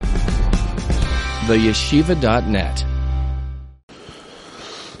theyeshiva.net.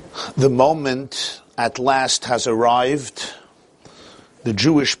 The moment at last has arrived. The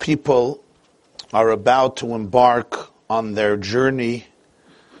Jewish people are about to embark on their journey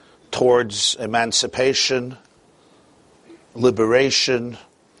towards emancipation, liberation,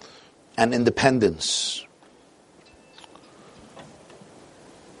 and independence.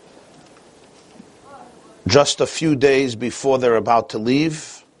 Just a few days before they're about to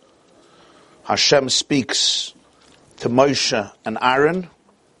leave, Hashem speaks to Moshe and Aaron,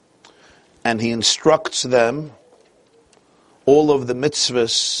 and he instructs them all of the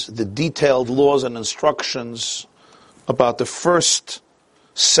mitzvahs, the detailed laws and instructions about the first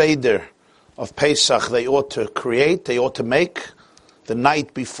Seder of Pesach they ought to create, they ought to make the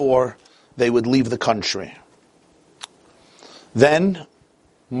night before they would leave the country. Then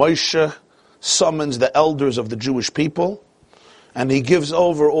Moshe summons the elders of the Jewish people, and he gives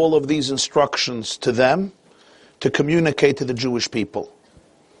over all of these instructions to them to communicate to the Jewish people.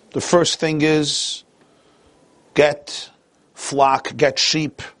 The first thing is, get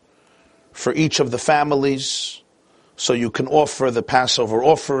sheep for each of the families so you can offer the Passover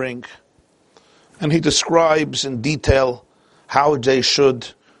offering. And he describes in detail how they should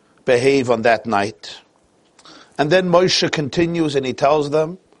behave on that night. And then Moshe continues and he tells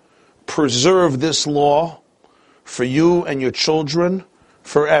them, preserve this law for you and your children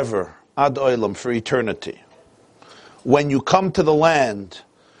forever, ad olam, for eternity. When you come to the land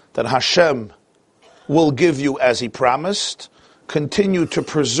that Hashem will give you as He promised, continue to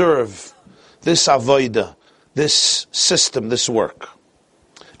preserve this avodah, this system, this work.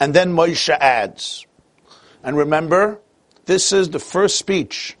 And then Moshe adds, and remember, this is the first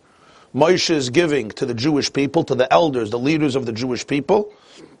speech Moshe is giving to the Jewish people, to the elders, the leaders of the Jewish people,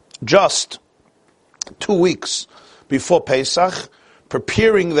 just 2 weeks before Pesach,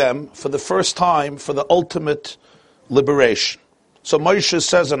 preparing them for the first time for the ultimate liberation. So Moshe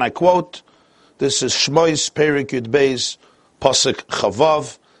says, and I quote, this is Shmois Perik Yud Beis Pasuk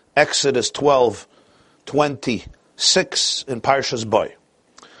Chavav, Exodus 12:26 in Parshas Bo.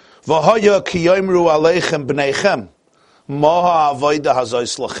 V'haya ki yomru aleichem bneichem, ma ha'avoda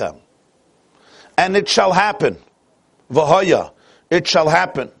hazois lachem. And it shall happen, v'haya, it shall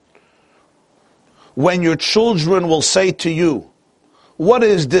happen, when your children will say to you, what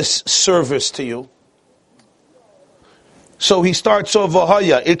is this service to you? So he starts off,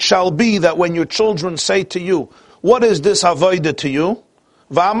 v'haya, it shall be that when your children say to you, what is this avodah to you?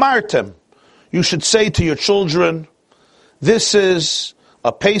 V'amartem, you should say to your children, this is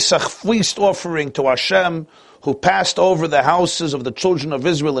a Pesach feast offering to Hashem, who passed over the houses of the children of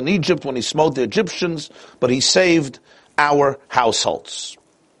Israel in Egypt when he smote the Egyptians, but he saved our households.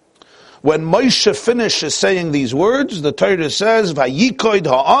 When Moshe finishes saying these words, the Torah says, Vayikoid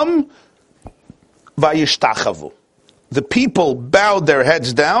ha'am vayishtachavu. The people bowed their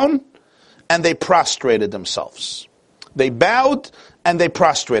heads down and they prostrated themselves. They bowed and they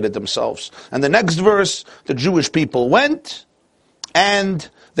prostrated themselves. And the next verse, the Jewish people went and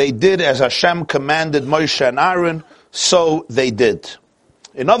they did as Hashem commanded Moshe and Aaron, so they did.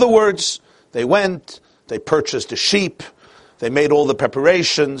 In other words, they went, they purchased a sheep, they made all the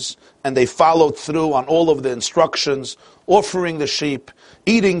preparations, and they followed through on all of the instructions, offering the sheep,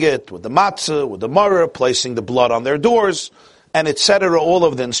 eating it with the matzah, with the maror, placing the blood on their doors, and etc., all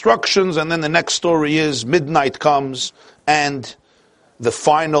of the instructions. And then the next story is midnight comes, and the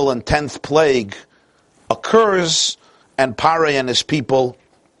final and 10th plague occurs, and Parai and his people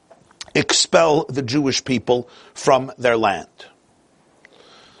expel the Jewish people from their land.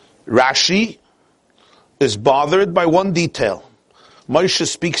 Rashi is bothered by one detail. Moshe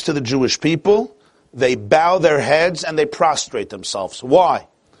speaks to the Jewish people, they bow their heads and they prostrate themselves. Why?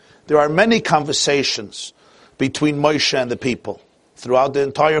 There are many conversations between Moshe and the people throughout the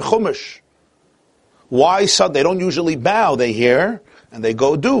entire Chumash. Why so? They don't usually bow, they hear and they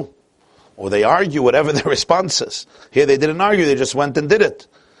go do. Or they argue, whatever their response is. Here they didn't argue, they just went and did it.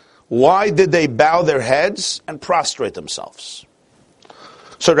 Why did they bow their heads and prostrate themselves?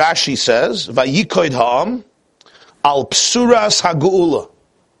 So Rashi says, Vayikoid ha'am al psuras ha'geula.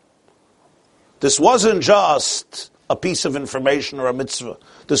 This wasn't just a piece of information or a mitzvah.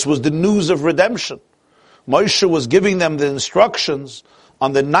 This was the news of redemption. Moshe was giving them the instructions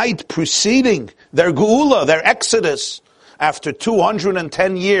on the night preceding their geula, their exodus, after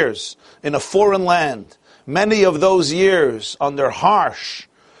 210 years in a foreign land. Many of those years under harsh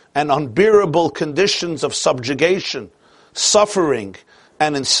and unbearable conditions of subjugation, suffering,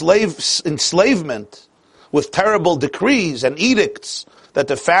 and enslavement, with terrible decrees and edicts that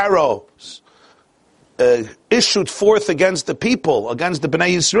the pharaohs issued forth against the people, against the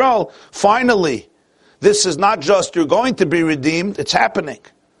Bnei Yisrael. Finally, This is not just you're going to be redeemed, it's happening.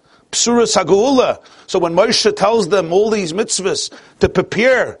 Psuras HaGeula. So when Moshe tells them all these mitzvahs to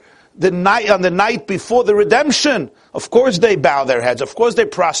prepare on the night before the redemption, of course they bow their heads, of course they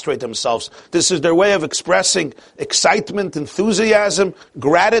prostrate themselves. This is their way of expressing excitement, enthusiasm,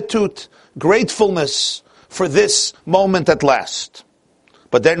 gratitude, gratefulness for this moment at last.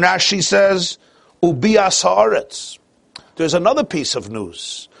 But then Rashi says, Ubias haaretz. There's another piece of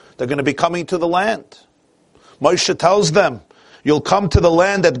news. They're going to be coming to the land. Moshe tells them, you'll come to the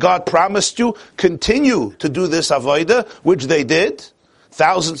land that God promised you. Continue to do this avodah, which they did.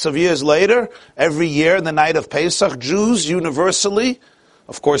 Thousands of years later, every year in the night of Pesach, Jews universally,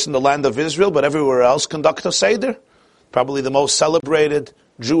 of course in the land of Israel, but everywhere else, conduct a Seder. Probably the most celebrated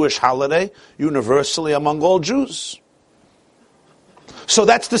Jewish holiday, universally among all Jews. So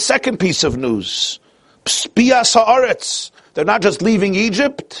that's the second piece of news. Pspias haaretz. They're not just leaving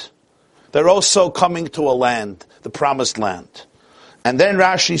Egypt, they're also coming to a land, the promised land. And then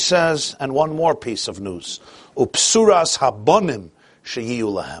Rashi says, and one more piece of news, Upsuras habonim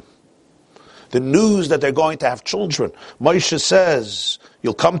sheyiyu lahem. The news that they're going to have children. Moshe says,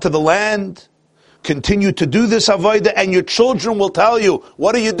 you'll come to the land, continue to do this avodah, and your children will tell you,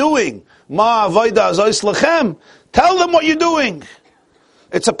 what are you doing? Ma avodah azois lachem. Tell them what you're doing.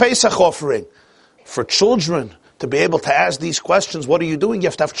 It's a Pesach offering. For children to be able to ask these questions, what are you doing? You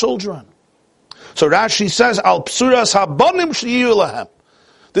have to have children. So Rashi says, Al psuras habonim sheyiyu lahem.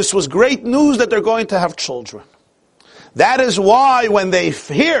 This was great news that they're going to have children. That is why when they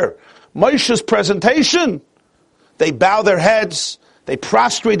hear Moshe's presentation, they bow their heads, they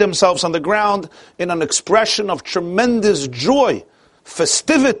prostrate themselves on the ground in an expression of tremendous joy,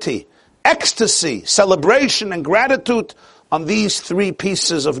 festivity, ecstasy, celebration, and gratitude on these three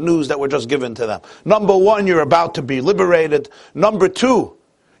pieces of news that were just given to them. Number one, you're about to be liberated. Number two,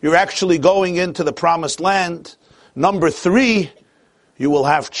 you're actually going into the promised land. Number three, you will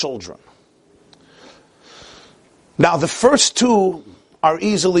have children. Now, the first two are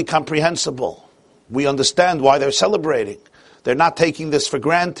easily comprehensible. We understand why they're celebrating. They're not taking this for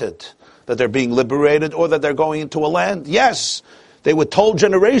granted, that they're being liberated or that they're going into a land. Yes, they were told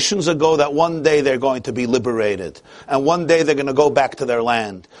generations ago that one day they're going to be liberated, and one day they're going to go back to their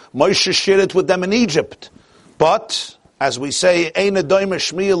land. Moshe shared it with them in Egypt. But, as we say,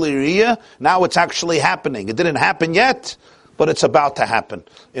 now it's actually happening. It didn't happen yet, but it's about to happen.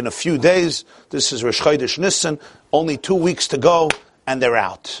 In a few days, this is Rosh Chodesh Nisan, only 2 weeks to go, and they're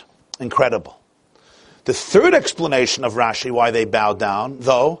out. Incredible. The third explanation of Rashi why they bow down,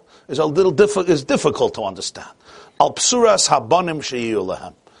 though, is difficult to understand. Al psuras habonim sheyiyu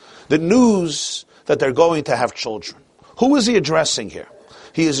lahem. The news that they're going to have children. Who is he addressing here?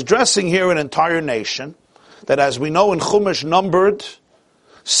 He is addressing here an entire nation that, as we know in Chumash, numbered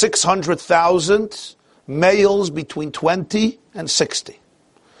 600,000 males between 20 and 60.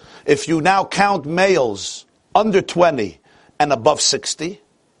 If you now count males under 20 and above 60,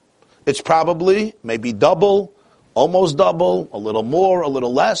 it's probably maybe double, almost double, a little more, a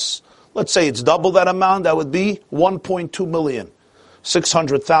little less. Let's say it's double that amount, that would be 1.2 million.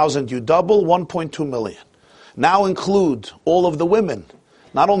 600,000 you double, 1.2 million. Now include all of the women,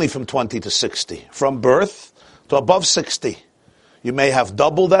 not only from 20 to 60, from birth to above 60. You may have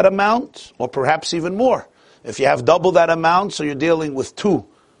double that amount, or perhaps even more. If you have double that amount, so you're dealing with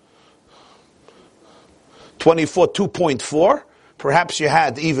 2.4, perhaps you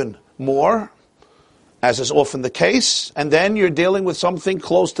had even more, as is often the case, and then you're dealing with something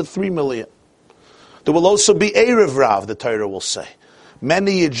close to 3 million. There will also be Erev Rav, the Torah will say.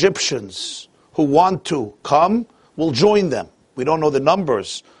 Many Egyptians who want to come will join them. We don't know the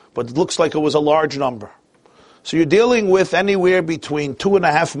numbers, but it looks like it was a large number. So you're dealing with anywhere between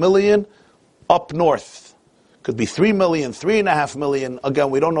 2.5 million up north. Could be 3 million, 3.5 million. Again,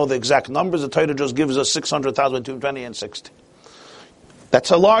 we don't know the exact numbers. The Torah just gives us 600,000 between 20 and 60.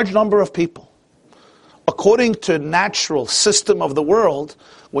 That's a large number of people. According to natural system of the world,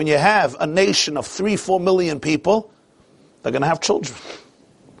 when you have a nation of 3-4 million people, they're going to have children.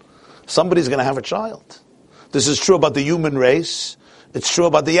 Somebody's going to have a child. This is true about the human race. It's true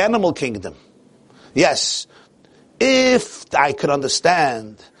about the animal kingdom. Yes, if I could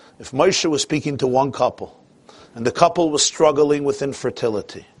understand, if Moshe was speaking to one couple, and the couple was struggling with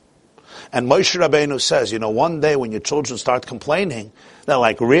infertility, and Moshe Rabbeinu says, one day when your children start complaining, they're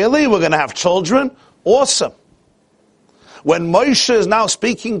like, really? We're going to have children? Awesome. When Moshe is now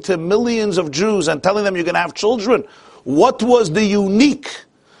speaking to millions of Jews and telling them you're going to have children, what was the unique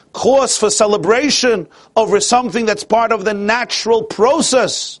cause for celebration over something that's part of the natural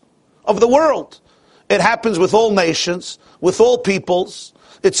process of the world? It happens with all nations, with all peoples.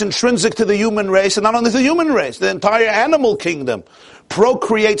 It's intrinsic to the human race, and not only the human race, the entire animal kingdom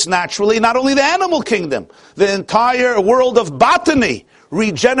procreates naturally, not only the animal kingdom, the entire world of botany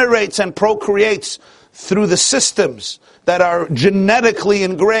regenerates and procreates through the systems that are genetically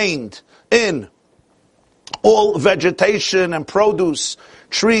ingrained in all vegetation and produce,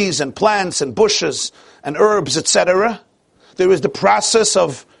 trees and plants and bushes and herbs, etc. There is the process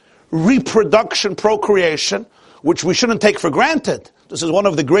of reproduction, procreation, which we shouldn't take for granted. This is one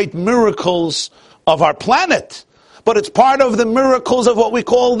of the great miracles of our planet. But it's part of the miracles of what we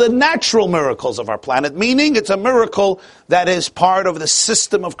call the natural miracles of our planet, meaning it's a miracle that is part of the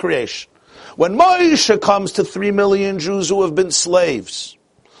system of creation. When Moshe comes to 3 million Jews who have been slaves,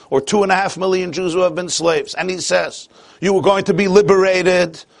 or 2.5 million Jews who have been slaves, and he says, you were going to be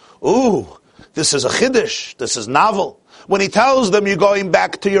liberated. Ooh, this is a chiddush, this is novel. When he tells them you're going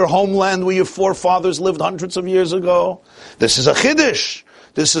back to your homeland where your forefathers lived hundreds of years ago, this is a chiddush,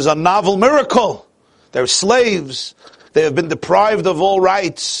 this is a novel miracle. They're slaves. They have been deprived of all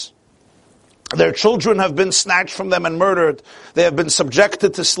rights. Their children have been snatched from them and murdered. They have been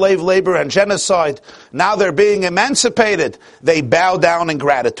subjected to slave labor and genocide. Now they're being emancipated. They bow down in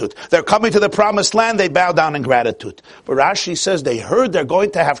gratitude. They're coming to the promised land. They bow down in gratitude. But Rashi says they heard they're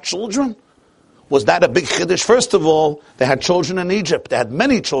going to have children. Was that a big chiddush? First of all, they had children in Egypt. They had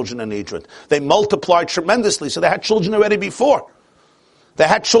many children in Egypt. They multiplied tremendously, so they had children already before. They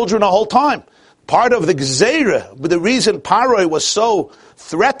had children the whole time. Part of the Gzeira, the reason Paroi was so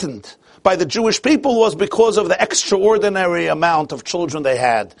threatened by the Jewish people was because of the extraordinary amount of children they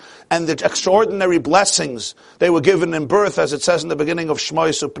had and the extraordinary blessings they were given in birth, as it says in the beginning of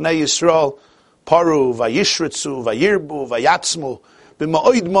Shmois Upnei Yisrael, Paru, Vayishritzu, Vayirbu, Vayatzmu,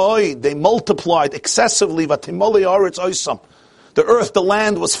 B'ma'oid ma'oid, they multiplied excessively, Vatimoli Aretz Oisam. The earth, the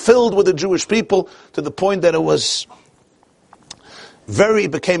land was filled with the Jewish people to the point that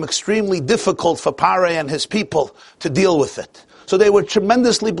it became extremely difficult for Paroi and his people to deal with it. So they were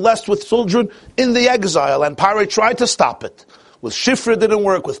tremendously blessed with children in the exile, and Paroi tried to stop it. With Shifra didn't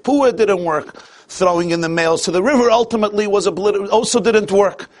work, with Puah didn't work, throwing in the males to the river ultimately also didn't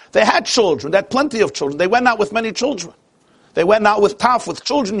work. They had children, they had plenty of children. They went out with many children. They went out with with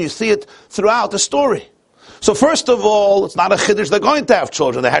children. You see it throughout the story. So first of all, it's not a chiddush, they're going to have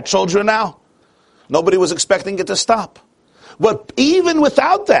children. They had children now. Nobody was expecting it to stop. But even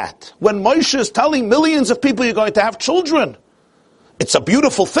without that, when Moshe is telling millions of people you're going to have children, it's a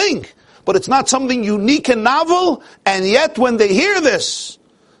beautiful thing, but it's not something unique and novel, and yet when they hear this,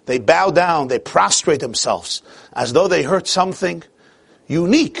 they bow down, they prostrate themselves, as though they heard something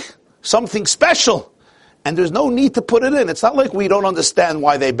unique, something special, and there's no need to put it in. It's not like we don't understand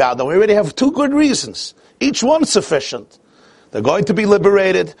why they bow down. We already have 2 good reasons. Each one sufficient. They're going to be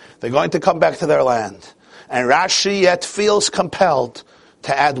liberated, they're going to come back to their land. And Rashi yet feels compelled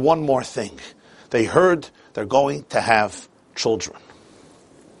to add one more thing. They heard they're going to have children.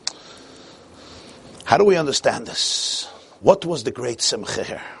 How do we understand this? What was the great simcha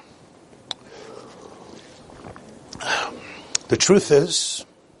here? The truth is,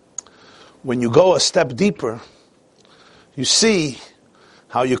 when you go a step deeper, you see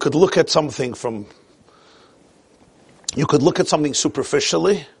how you could look at something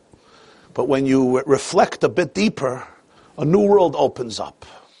superficially, but when you reflect a bit deeper, a new world opens up.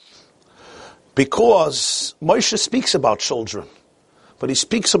 Because Moshe speaks about children, but he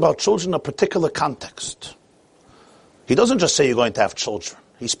speaks about children in a particular context. He doesn't just say you're going to have children.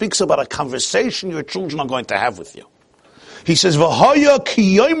 He speaks about a conversation your children are going to have with you. He says, "V'hoya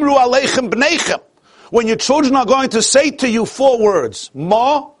ki yoimru aleichem bneichem." When your children are going to say to you 4 words,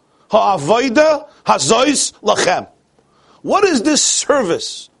 Ma ha'avoida hazois lachem. What is this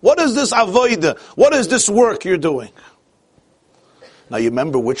service? What is this avoida? What is this work you're doing? Now you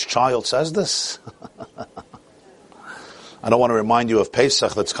remember which child says this? I don't want to remind you of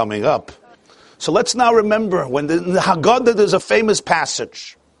Pesach that's coming up. So let's now remember, when in the Haggadah there's a famous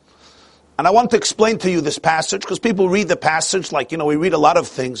passage. And I want to explain to you this passage, because people read the passage like, we read a lot of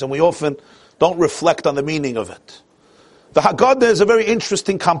things and we often don't reflect on the meaning of it. The Haggadah is a very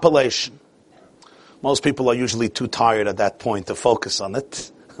interesting compilation. Most people are usually too tired at that point to focus on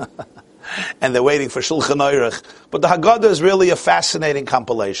it. And they're waiting for Shulchan Aruch. But the Haggadah is really a fascinating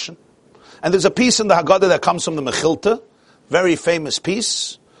compilation. And there's a piece in the Haggadah that comes from the Mechilta, very famous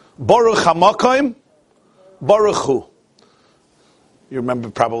piece. Baruch HaMakom, Baruch Hu. You remember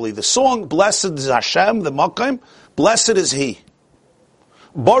probably the song, Blessed is Hashem, the Makom, blessed is He.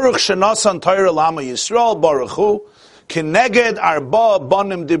 Baruch Shenasan Torah Lama Yisrael, Baruch Hu, Kineged Arba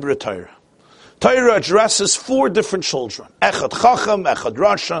Banim Dibra Torah. Torah addresses 4 different children. Echad Chacham, Echad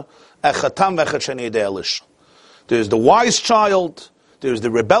Rasha, Echad Tam, Echad Sheni Yedei Elisha. There's the wise child, There's the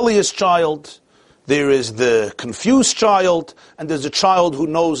rebellious child, there is the confused child, and there's a child who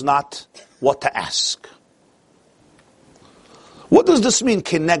knows not what to ask. What does this mean?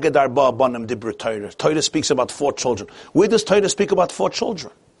 Keneged arba banim dibra Torah. Torah speaks about 4 children. Where does Torah speak about 4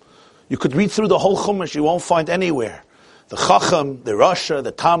 children? You could read through the whole Chumash, you won't find anywhere. The Chacham, the Rasha,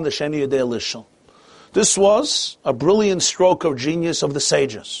 the Tam, the Sheni Yedei Lishel. This was a brilliant stroke of genius of the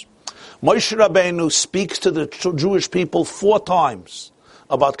sages. Moshe Rabbeinu speaks to the Jewish people 4 times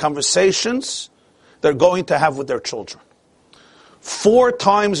about conversations they're going to have with their children. 4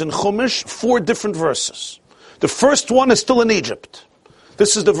 times in Chumash, 4 different verses. The first one is still in Egypt.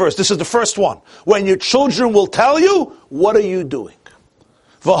 This is the verse. This is the first one. When your children will tell you, what are you doing?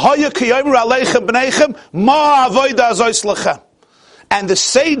 And the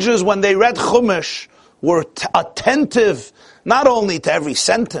sages, when they read Chumash, were attentive not only to every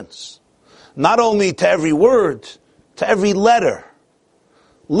sentence, not only to every word, to every letter.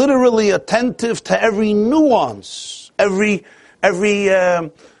 Literally attentive to every nuance, every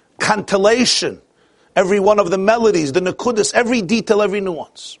cantillation, every one of the melodies, the nekudas, every detail, every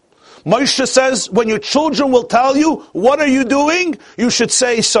nuance. Moshe says, when your children will tell you, what are you doing? You should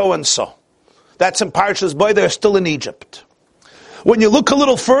say so and so. That's in Parshas Bo, they're still in Egypt. When you look a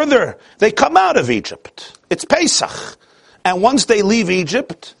little further, they come out of Egypt. It's Pesach. And once they leave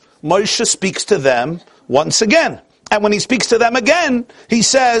Egypt, Moshe speaks to them once again. And when he speaks to them again, he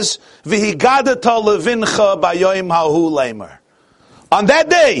says, V'higadata levincha bayoim hahu leimer. On that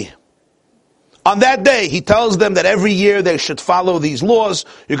day, he tells them that every year they should follow these laws.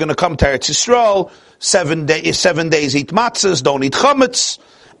 You're going to come to Eretz Yisrael, 7 days eat matzahs, don't eat chametz,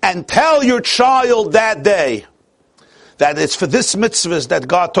 and tell your child that day that it's for this mitzvahs that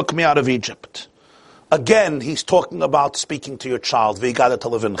God took me out of Egypt. Again, he's talking about speaking to your child.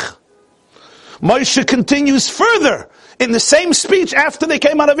 V'higadata levincha. Moshe continues further in the same speech after they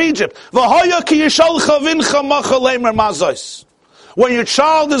came out of Egypt. When your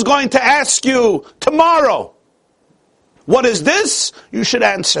child is going to ask you tomorrow, what is this? You should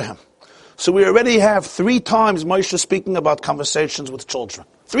answer him. So we already have 3 times Moshe speaking about conversations with children.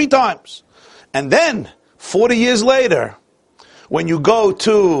 3 times. And then, 40 years later, when you go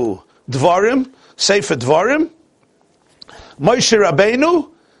to Dvarim, Sefer Dvarim, Moshe Rabbeinu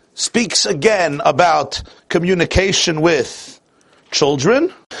speaks again about communication with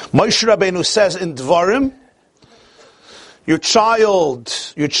children. Moshe Rabbeinu says in Dvarim, your child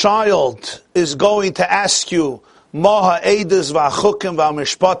is going to ask you, what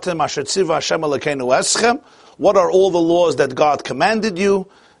are all the laws that God commanded you?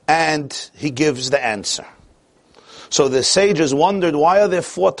 And he gives the answer. So the sages wondered, why are there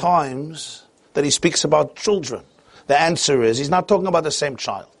 4 times that he speaks about children? The answer is, he's not talking about the same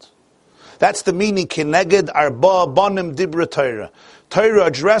child. That's the meaning, Keneged arba banim dibra Torah. Torah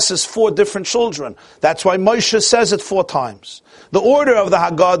addresses 4 different children. That's why Moshe says it 4 times. The order of the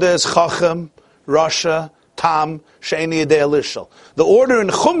Haggadah is Chacham, Rasha, Tam, Sheni Yedei Lishel. The order in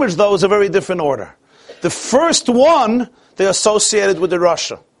Chumash, though, is a very different order. The first one, they associated with the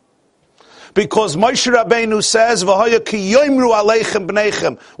Rasha. Because Moshe Rabbeinu says, V'haya ki yoimru aleichem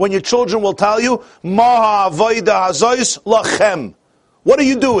b'neichem. When your children will tell you, Ma ha'avoida hazois lachem. What are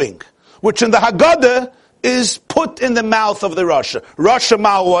you doing? Which in the Haggadah is put in the mouth of the Rasha. Rasha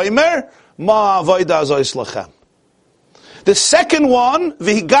ma'oimer, ma avoida hazois lachem. The second one,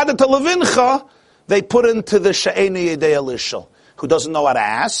 V'higadata levincha, they put into the She'eni Yedei Lishel, who doesn't know how to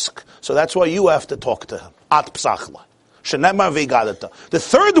ask, so that's why you have to talk to him. At psachla. Shenemar V'higadata. The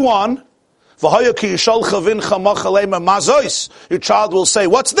third one, your child will say,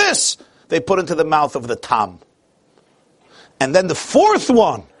 what's this? They put into the mouth of the Tam. And then the fourth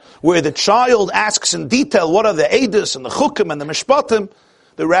one, where the child asks in detail, what are the Eidos and the Chukim and the Mishpatim,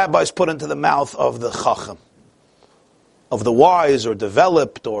 the rabbis put into the mouth of the Chacham, of the wise or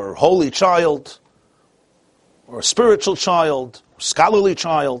developed or holy child, or a spiritual child, scholarly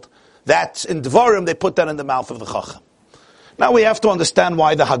child. That's in Dvarim, they put that in the mouth of the Chacham. Now we have to understand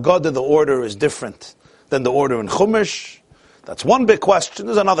why the Haggadah, the order is different than the order in Chumash. That's one big question.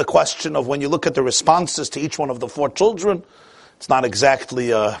 There's another question of when you look at the responses to each one of the 4 children, it's not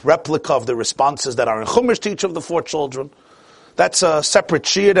exactly a replica of the responses that are in Chumash to each of the 4 children. That's a separate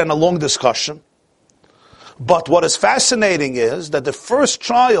shiur and a long discussion. But what is fascinating is that the first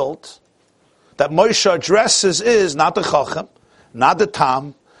child that Moshe addresses is not the Chacham, not the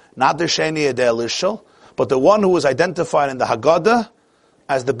Tam, not the Sheni Yedei Lishel, but the one who was identified in the Haggadah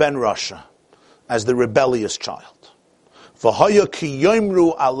as the Ben Rasha, as the rebellious child. V'haya ki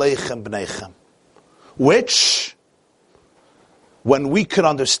yomru aleichem b'neichem. Which, when we could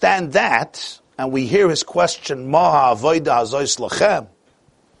understand that, and we hear his question, Ma ha'avoida hazois lachem.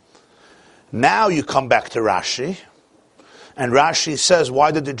 Now you come back to Rashi, and Rashi says, why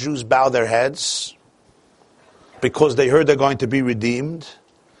did the Jews bow their heads? Because they heard they're going to be redeemed,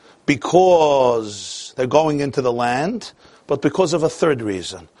 because they're going into the land, but because of a third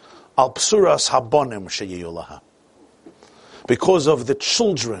reason. Al psuras habonim sheyiyulaha. Because of the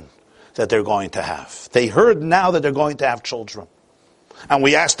children that they're going to have. They heard now that they're going to have children. And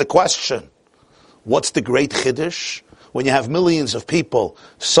we ask the question, what's the great chiddush? When you have millions of people,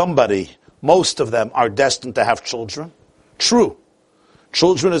 most of them are destined to have children. True.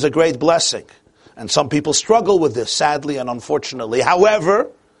 Children is a great blessing. And some people struggle with this, sadly and unfortunately. However,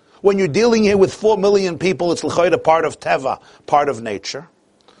 when you're dealing here with 4 million people, it's l'chayda part of teva, part of nature.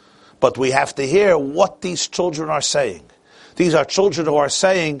 But we have to hear what these children are saying. These are children who are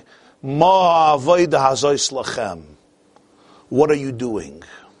saying, Ma avoida hazois lachem. What are you doing?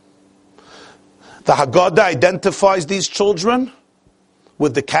 The Haggadah identifies these children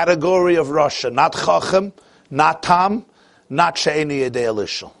with the category of Rasha, not Chacham, not Tam, not She'eni Yedei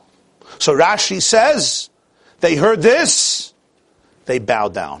Elishal. So Rashi says, they heard this, they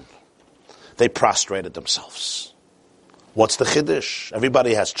bowed down. They prostrated themselves. What's the chiddush?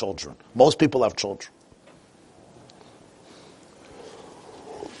 Everybody has children. Most people have children.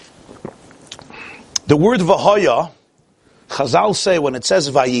 The word Vahaya, Chazal say when it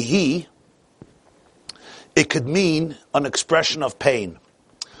says Vayihi, it could mean an expression of pain.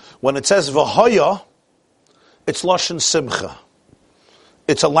 When it says Vahaya, it's Lashon Simcha.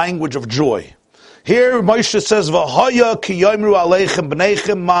 It's a language of joy. Here Moshe says Vahaya ki yomru aleichem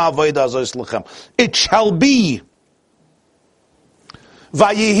bneichem ma avoda hazois lachem. It shall be.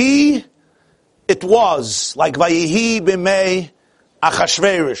 Vayihi, it was, like Vayihi b'mei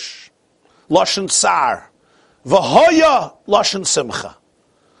Achashverosh. Lashon Tsar. V'hoya Lashon Simcha.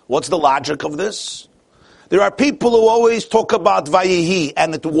 What's the logic of this? There are people who always talk about Vayihi,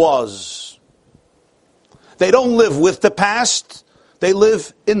 and it was. They don't live with the past, they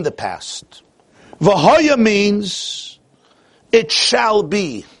live in the past. V'hoya means, it shall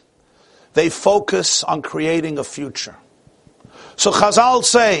be. They focus on creating a future. So Chazal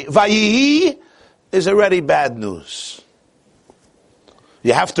say, Vayihi is already bad news.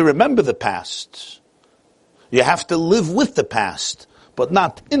 You have to remember the past. You have to live with the past, but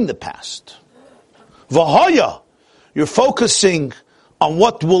not in the past. V'hoya, you're focusing on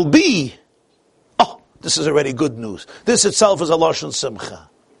what will be. Oh, this is already good news. This itself is a Lashon Simcha.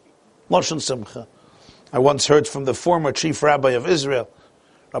 Lashon Simcha. I once heard from the former chief rabbi of Israel,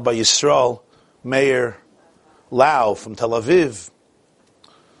 Rabbi Yisrael Meir Lau from Tel Aviv,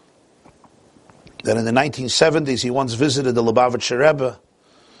 that in the 1970s he once visited the Lubavitcher Rebbe,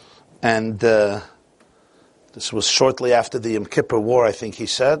 and this was shortly after the Yom Kippur War, I think he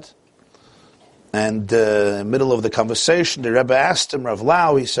said. And in the middle of the conversation, the Rebbe asked him, Rav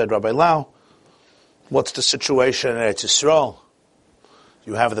Lau, he said, Rabbi Lau, what's the situation in Eretz Yisrael?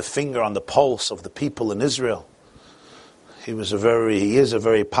 You have the finger on the pulse of the people in Israel. He is a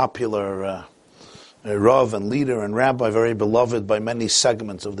very popular Rav and leader and rabbi, very beloved by many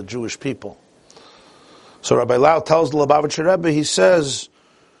segments of the Jewish people. So Rabbi Lau tells the Lubavitcher Rebbe, he says,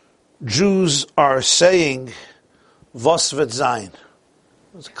 Jews are saying, Was wird sein?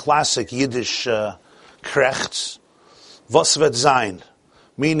 It's a classic Yiddish krechts. Was wird sein?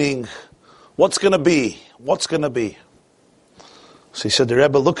 Meaning, what's going to be? What's going to be? So he said, the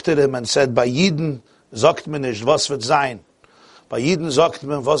Rebbe looked at him and said, Bei Yidden sagt man nicht, was wird sein? Bei Yidden sagt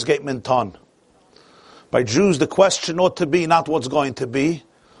man, was geht man tun? By Jews, the question ought to be not what's going to be,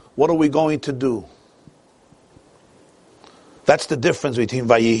 what are we going to do? That's the difference between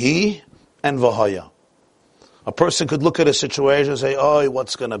Vayihi and Vahaya. A person could look at a situation and say, oh,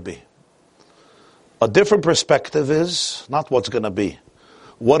 what's going to be? A different perspective is not what's going to be.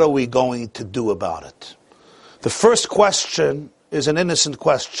 What are we going to do about it? The first question is an innocent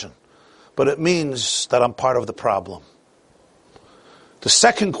question, but it means that I'm part of the problem. The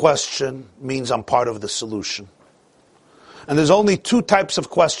second question means I'm part of the solution. And there's only two types of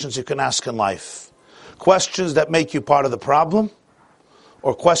questions you can ask in life. Questions that make you part of the problem,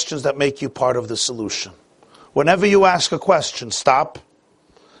 or questions that make you part of the solution. Whenever you ask a question, stop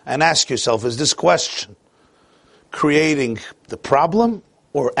and ask yourself, is this question creating the problem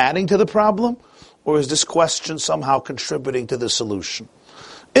or adding to the problem? Or is this question somehow contributing to the solution?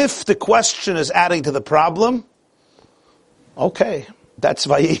 If the question is adding to the problem, okay, that's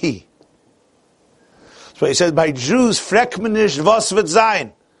Vayihi. So he said, by Jews, frek men nicht, was wird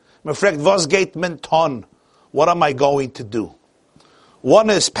sein? Man fragt, was geht men tun? What am I going to do?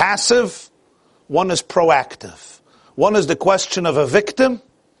 One is passive, one is proactive. One is the question of a victim,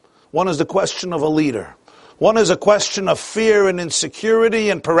 One is the question of a leader. One is a question of fear and insecurity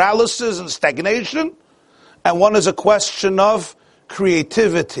and paralysis and stagnation. And one is a question of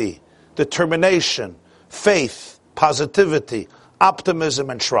creativity, determination, faith, positivity, optimism,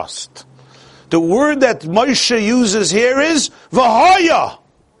 and trust. The word that Moshe uses here is v'haya.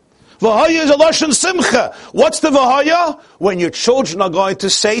 V'haya is a lashon simcha. What's the v'haya? When your children are going to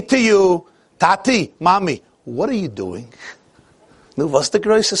say to you, Tati, Mommy, what are you doing? Nu, what's the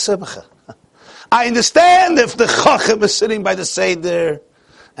grace of simcha? I understand if the chacham is sitting by the seder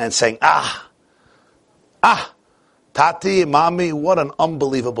and saying, Tati, Mommy, what an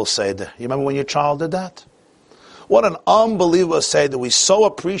unbelievable seder. You remember when your child did that? What an unbelievable seder. We so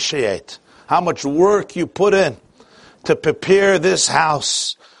appreciate how much work you put in to prepare this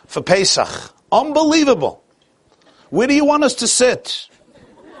house for Pesach. Unbelievable. Where do you want us to sit?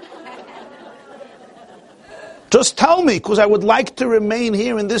 Just tell me, because I would like to remain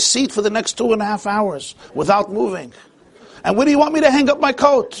here in this seat for the next 2.5 hours without moving. And where do you want me to hang up my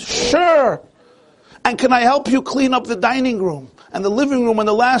coat? Sure. And can I help you clean up the dining room and the living room in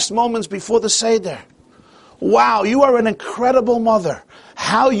the last moments before the Seder? Wow, you are an incredible mother.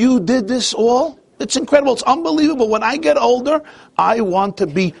 How you did this all? It's incredible. It's unbelievable. When I get older, I want to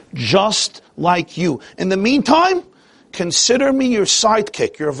be just like you. In the meantime, consider me your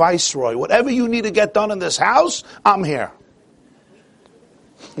sidekick, your viceroy. Whatever you need to get done in this house, I'm here.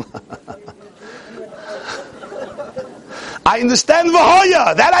 I understand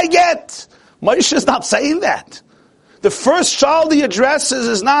v'hoya. That I get. Moshe is not saying that. The first child he addresses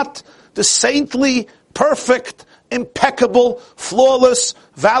is not the saintly, perfect, impeccable, flawless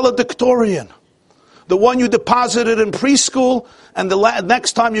valedictorian. The one you deposited in preschool, and the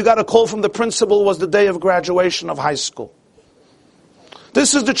next time you got a call from the principal was the day of graduation of high school.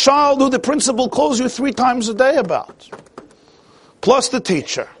 This is the child who the principal calls you 3 times a day about. Plus the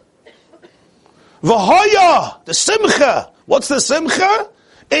teacher. V'hoya, the simcha. What's the simcha?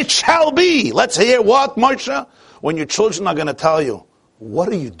 It shall be. Let's hear what, Moshe? When your children are going to tell you, what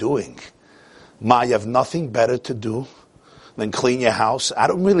are you doing? Ma, you have nothing better to do than clean your house? I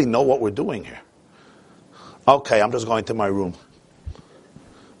don't really know what we're doing here. Okay, I'm just going to my room.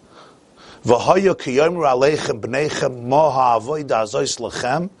 And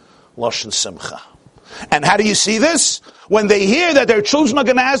how do you see this? When they hear that their children are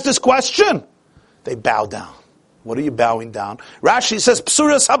going to ask this question, they bow down. What are you bowing down? Rashi says,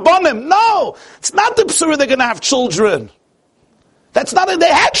 Psuras Habonim. No, it's not the Psura they're going to have children. That's not it. They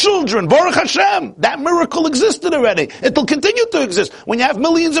had children. Baruch Hashem. That miracle existed already. It will continue to exist. When you have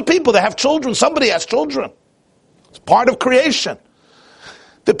millions of people that have children, somebody has children. It's part of creation.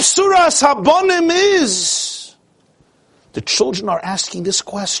 The Psuras Habonim is the children are asking this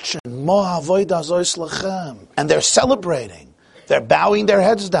question. And they're celebrating. They're bowing their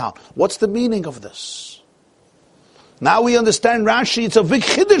heads down. What's the meaning of this? Now we understand Rashi. It's a big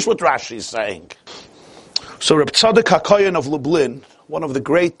chiddush what Rashi is saying. So Reb Tzadok HaKohen of Lublin, one of the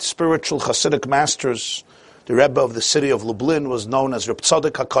great spiritual Hasidic masters, the Rebbe of the city of Lublin, was known as Reb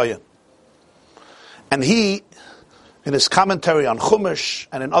Tzadok HaKohen. And he, in his commentary on Chumash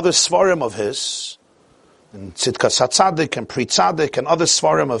and in other svarim of his, in Tzidkas HaTzadik and Pri Tzadik and other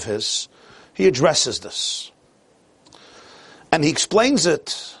svarim of his, he addresses this. And he explains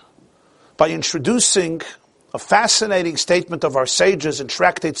it by introducing a fascinating statement of our sages in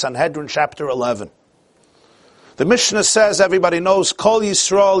Tractate Sanhedrin, chapter 11. The Mishnah says, everybody knows, Kol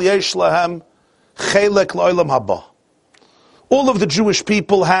Yisrael yesh lahem chelek l'olam haba. All of the Jewish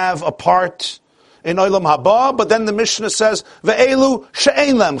people have a part in olam haba, but then the Mishnah says, ve'elu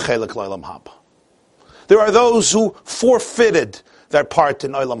she'ein lahem chelek l'olam haba. There are those who forfeited their part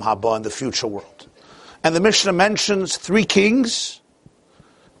in olam haba in the future world. And the Mishnah mentions 3 kings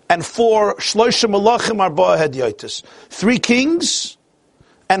and 4 shloisha malachim arba'a hedyotis. 3 kings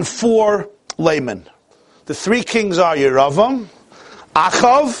and 4 laymen. The 3 kings are Yeravam,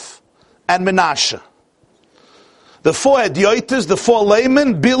 Achav, and Menashe. The 4 hedyotis, the 4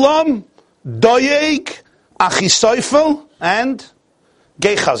 laymen, Bilam, Doeg, Achisophel, and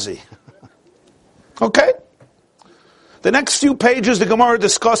Gechazi. Okay? The next few pages, the Gemara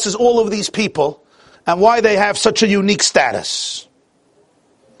discusses all of these people and why they have such a unique status.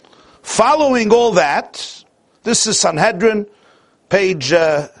 Following all that, this is Sanhedrin, page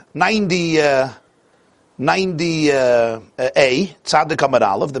 90A, Tzadik Amar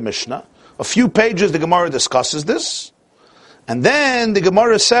Aleph, the Mishnah. A few pages the Gemara discusses this. And then the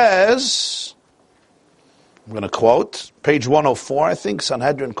Gemara says, I'm going to quote, page 104, I think,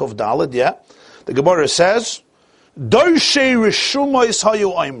 Sanhedrin Kuf Daled, yeah. The Gemara says, Dorshe Rishumais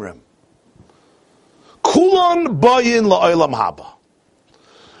Hayu Oimrim. Kulon Bayin La'olam Haba.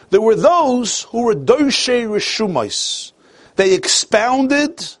 There were those who were Dorshei Rishumos. They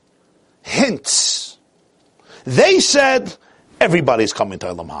expounded hints. They said, everybody's coming to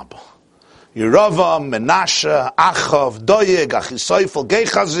Olam Haba. Yeravam, Menashe, Achav, Doeg, Achisoifel,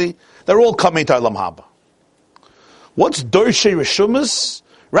 Gechazi, they're all coming to Olam Haba. What's Dorshei Rishumos?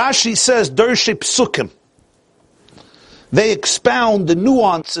 Rashi says Dorshei Psukim. They expound the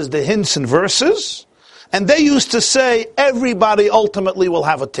nuances, the hints and verses, and they used to say everybody ultimately will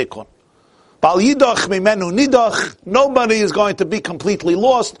have a tikkun. Bal yidach mimenu nidach, nobody is going to be completely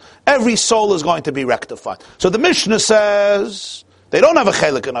lost, every soul is going to be rectified. So the Mishnah says they don't have a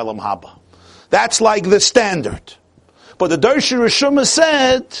chelik in Olam Haba. That's like the standard. But the Dorshei Rishumos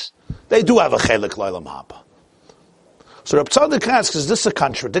said they do have a chelik in Olam Haba. So Reb Tzadok asks, is this a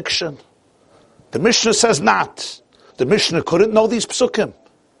contradiction? The Mishnah says not. The Mishnah couldn't know these psukim.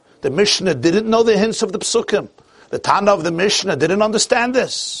 The Mishnah didn't know the hints of the psukim. The Tana of the Mishnah didn't understand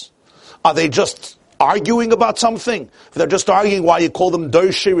this. Are they just arguing about something? If they're just arguing, why you call them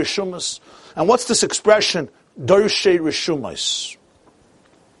Dorshei Rishumos? And what's this expression, Dorshei Rishumos?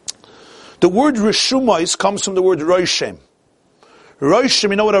 The word Rishumos comes from the word Roshem. Roshem,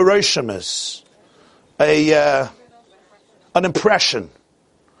 you know what a Roshem is? An impression,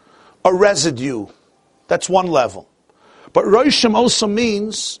 a residue. That's one level. But Roshem also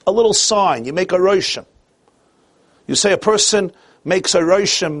means a little sign. You make a Roshem. You say a person makes a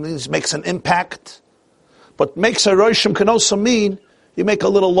Roshem, means makes an impact. But makes a Roshem can also mean you make a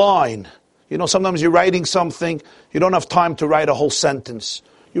little line. You know, sometimes you're writing something, you don't have time to write a whole sentence.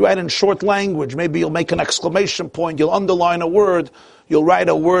 You write in short language, maybe you'll make an exclamation point, you'll underline a word, you'll write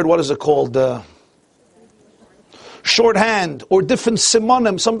a word, what is it called? Shorthand, or different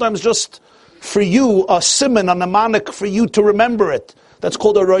simonim, sometimes just for you, a simon, a mnemonic for you to remember it. That's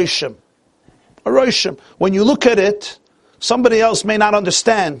called a Roshem. A Roshem. When you look at it, somebody else may not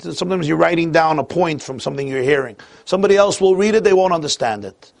understand. Sometimes you're writing down a point from something you're hearing. Somebody else will read it, they won't understand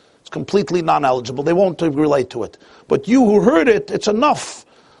it. It's completely non-eligible. They won't relate to it. But you who heard it, it's enough.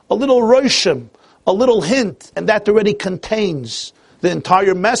 A little Roshem, a little hint, and that already contains the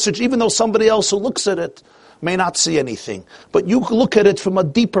entire message, even though somebody else who looks at it may not see anything. But you look at it from a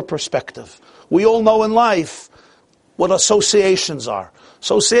deeper perspective. We all know in life what associations are.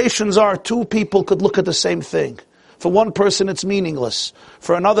 Associations are two people could look at the same thing. For one person it's meaningless.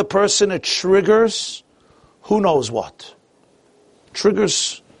 For another person it triggers who knows what.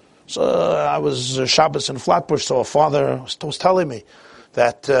 Triggers. So I was Shabbos in Flatbush, so a father was telling me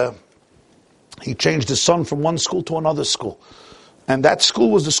that he changed his son from one school to another school. And that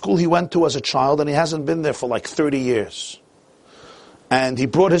school was the school he went to as a child, and he hasn't been there for like 30 years. And he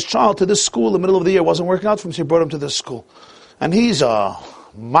brought his child to this school in the middle of the year. It wasn't working out for him, so he brought him to this school. And he's a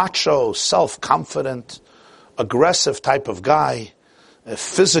macho, self-confident, aggressive type of guy.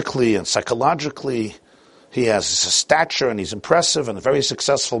 Physically and psychologically, he has a stature and he's impressive and a very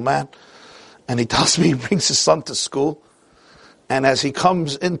successful man. And he tells me he brings his son to school. And as he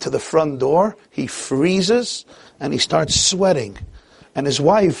comes into the front door, he freezes and he starts sweating. And his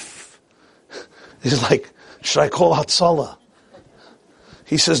wife is like, should I call Hatzalah?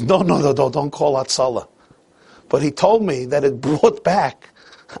 He says, no, don't call Hatzalah. But he told me that it brought back,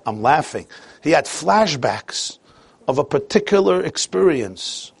 I'm laughing, he had flashbacks of a particular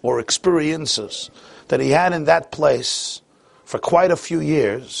experience or experiences that he had in that place for quite a few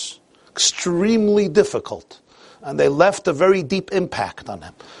years, extremely difficult. And they left a very deep impact on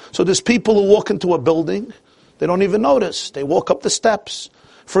him. So there's people who walk into a building, they don't even notice. They walk up the steps.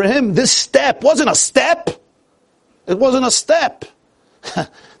 For him, this step wasn't a step. It wasn't a step.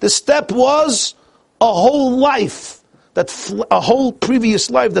 The step was a whole life, a whole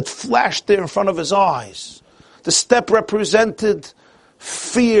previous life that flashed there in front of his eyes. The step represented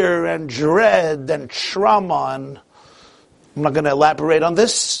fear and dread and trauma, and I'm not going to elaborate on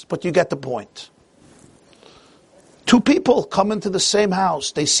this, but you get the point. Two people come into the same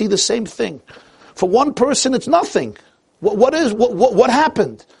house. They see the same thing. For one person, it's nothing. What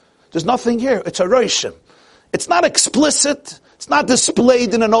happened? There's nothing here. It's a Roshem. It's not explicit. It's not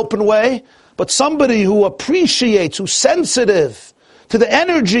displayed in an open way. But somebody who appreciates, who's sensitive to the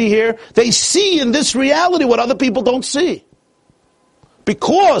energy here, they see in this reality what other people don't see.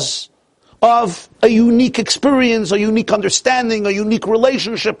 Because of a unique experience, a unique understanding, a unique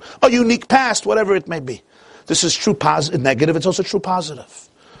relationship, a unique past, whatever it may be. This is true negative, it's also true positive.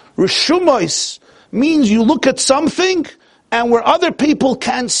 Rishumos means you look at something, and where other people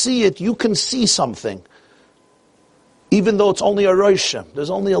can't see it, you can see something. Even though it's only a Roshem, there's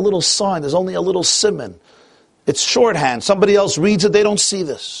only a little sign, there's only a little siman. It's shorthand. Somebody else reads it, they don't see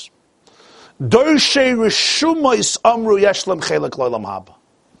this. Dorshei Rishumos amru yesh lem chelek l'olam haba.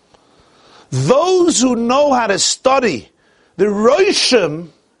 Those who know how to study the Roshim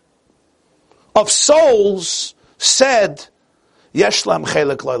of souls said, Yesh lam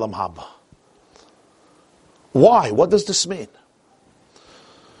chelik lo'olam haba. Why? What does this mean?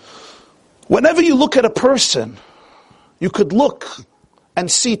 Whenever you look at a person, you could look and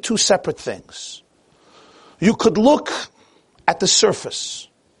see two separate things. You could look at the surface,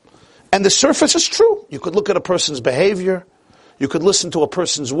 and the surface is true. You could look at a person's behavior, you could listen to a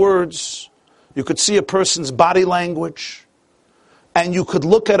person's words, you could see a person's body language, and you could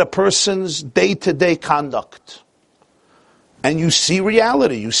look at a person's day-to-day conduct. And you see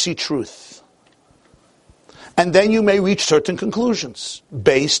reality, you see truth. And then you may reach certain conclusions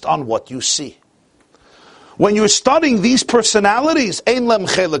based on what you see. When you're studying these personalities, ein lem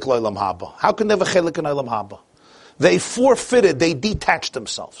chelik lo'olam haba. How can they have a chelik in olam haba? They forfeited, they detached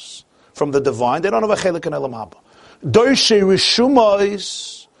themselves from the divine. They don't have a chelik in olam haba. Dorshe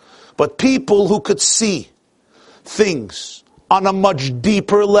rishumos, but people who could see things on a much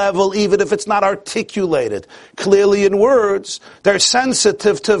deeper level, even if it's not articulated clearly in words, they're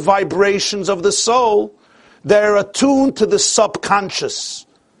sensitive to vibrations of the soul. They're attuned to the subconscious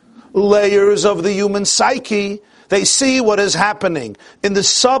layers of the human psyche. They see what is happening in the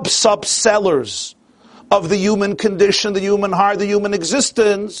sub-cellars of the human condition, the human heart, the human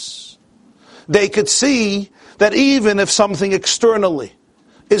existence. They could see that even if something externally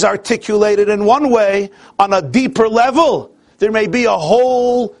is articulated in one way, on a deeper level, there may be a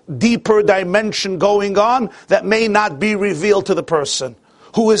whole deeper dimension going on that may not be revealed to the person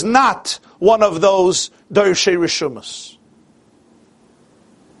who is not one of those Darshei Rishumas.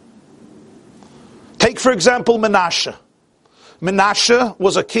 Take, for example, Menashe. Menashe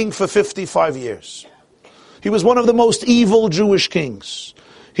was a king for 55 years. He was one of the most evil Jewish kings.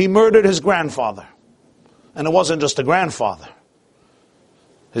 He murdered his grandfather. And it wasn't just a grandfather.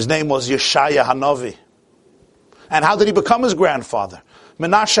 His name was Yeshaya Hanavi. And how did he become his grandfather?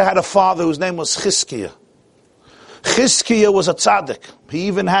 Menashe had a father whose name was Chizkiah. Chizkiah was a tzaddik. He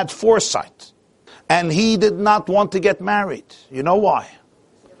even had foresight. And he did not want to get married. You know why?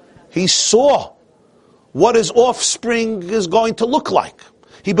 He saw what his offspring is going to look like.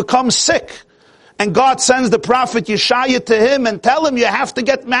 He becomes sick. And God sends the prophet Yeshaya to him and tell him, you have to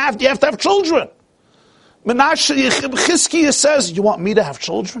get married, you have to have children. Menashe, Chizkiah says, you want me to have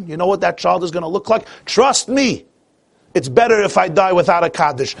children? You know what that child is going to look like? Trust me. It's better if I die without a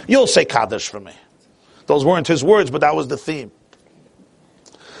Kaddish. You'll say Kaddish for me. Those weren't his words, but that was the theme.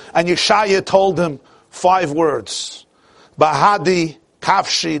 And Yeshaya told him 5 words. Bahadi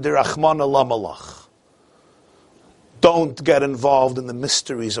kafshi derachmana lamalach. Don't get involved in the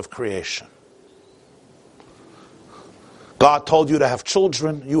mysteries of creation. God told you to have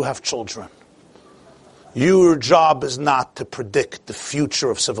children, you have children. Your job is not to predict the future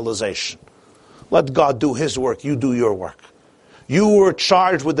of civilization. Let God do His work, you do your work. You were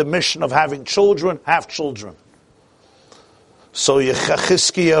charged with the mission of having children, have children. So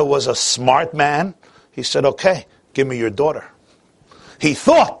Chizkiah was a smart man. He said, okay, give me your daughter. He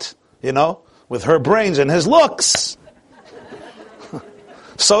thought, with her brains and his looks,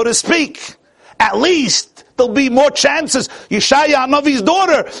 so to speak, at least there'll be more chances. Yeshaya Hanavi's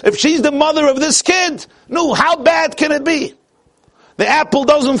daughter, if she's the mother of this kid, no, how bad can it be? The apple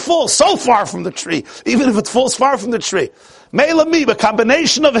doesn't fall so far from the tree, even if it falls far from the tree. Meila mi, a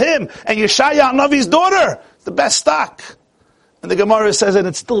combination of him and Yeshaya Hanavi's daughter, the best stock. And the Gemara says, and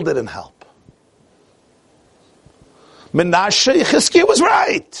it still didn't help. Menashe, Chizkiah was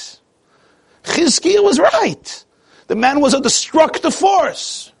right. Chizkiah was right. The man was a destructive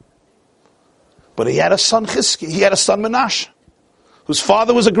force. But he had a son Chizkiah, he had a son Menashe, whose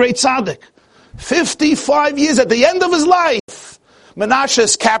father was a great tzaddik. 55 years at the end of his life, Menashe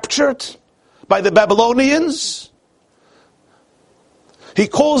is captured by the Babylonians. He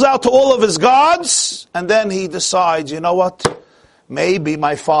calls out to all of his gods, and then he decides, you know what? Maybe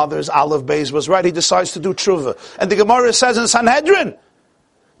my father's Aleph Beis was right. He decides to do tshuva. And the Gemara says in Sanhedrin,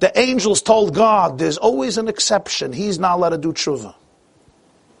 the angels told God, there's always an exception. He's not allowed to do tshuva.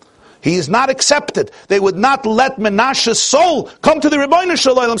 He is not accepted. They would not let Menashe's soul come to the Rebbeinu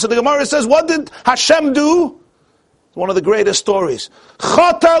Shalom. So the Gemara says, what did Hashem do? One of the greatest stories.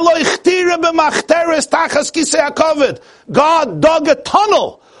 God dug a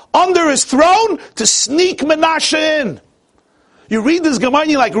tunnel under his throne to sneak Menashe in. You read this Gemara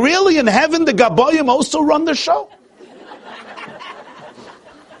and you're like, really? In heaven the Gabayim also run the show?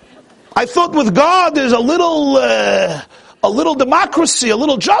 I thought with God there's a little democracy, a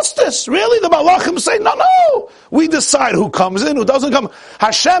little justice. Really? The Malachim say, no. We decide who comes in, who doesn't come.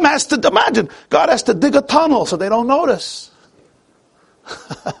 Hashem has to, imagine, God has to dig a tunnel so they don't notice.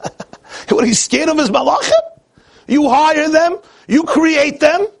 What, he's scared of his malachim? You hire them, you create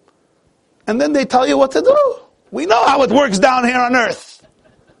them, and then they tell you what to do. We know how it works down here on earth.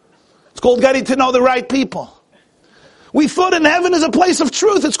 It's called getting to know the right people. We thought in heaven is a place of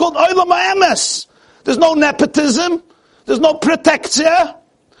truth. It's called Olam HaEmes. There's no nepotism. There's no protectia.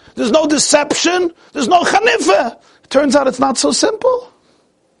 There's no deception. There's no chanifa. It turns out it's not so simple.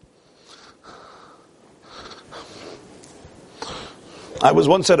 I was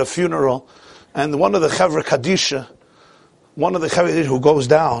once at a funeral, and one of the Chevra Kadisha, who goes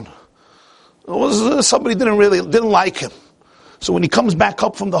down, was somebody didn't like him. So when he comes back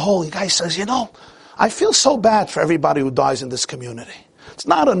up from the hole, the guy says, I feel so bad for everybody who dies in this community. It's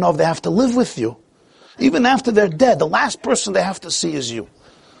not enough they have to live with you. Even after they're dead, the last person they have to see is you.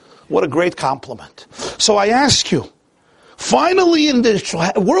 What a great compliment. So I ask you, finally in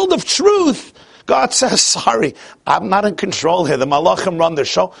the world of truth, God says, sorry, I'm not in control here. The Malachim run their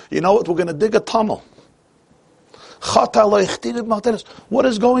show. You know what? We're going to dig a tunnel. What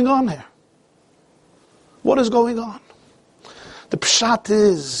is going on here? What is going on? The pshat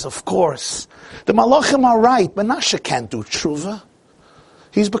is, of course, the Malachim are right. Menashe can't do tshuva.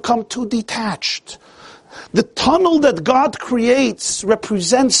 He's become too detached. The tunnel that God creates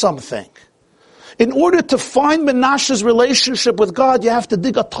represents something. In order to find Menashe's relationship with God, you have to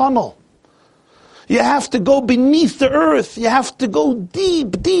dig a tunnel. You have to go beneath the earth. You have to go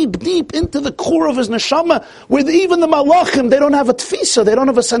deep, deep, deep into the core of his neshama, where even the Malachim, they don't have a tfisa, they don't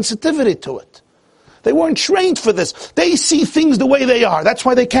have a sensitivity to it. They weren't trained for this. They see things the way they are. That's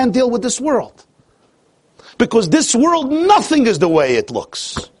why they can't deal with this world. Because this world, nothing is the way it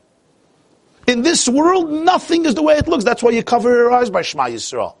looks. In this world, nothing is the way it looks. That's why you cover your eyes by Shema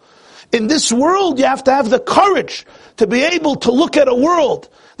Yisrael. In this world, you have to have the courage to be able to look at a world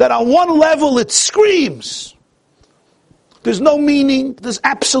that on one level it screams. There's no meaning, there's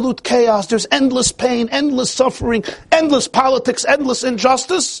absolute chaos, there's endless pain, endless suffering, endless politics, endless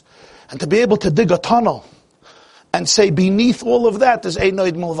injustice. And to be able to dig a tunnel and say beneath all of that is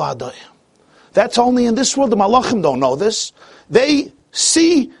Einoid Mulvadoi. That's only in this world. The Malachim don't know this. They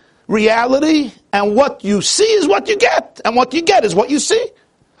see reality, and what you see is what you get, and what you get is what you see.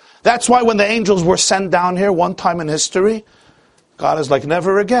 That's why when the angels were sent down here one time in history, God is like,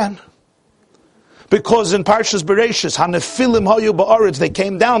 never again. Because in Parshas Bereshis, Hanefilim Hayu Ba'aretz, they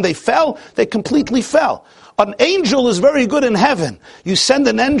came down, they fell, they completely fell. An angel is very good in heaven. You send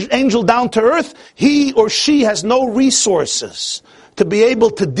an angel down to earth, he or she has no resources to be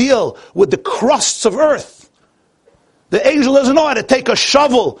able to deal with the crusts of earth. The angel doesn't know how to take a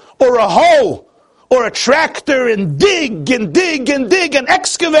shovel or a hoe or a tractor and dig and dig and dig and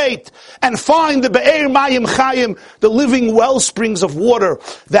excavate and find the Be'er Mayim Chayim, the living well springs of water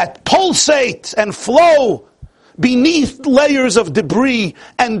that pulsate and flow beneath layers of debris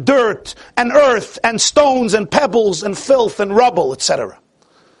and dirt and earth and stones and pebbles and filth and rubble, etc.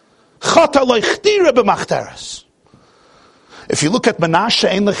 If you look at Menashe,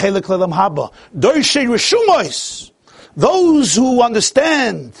 Ein Lechelek Le'Olam Haba, Dorshe Rishumois, those who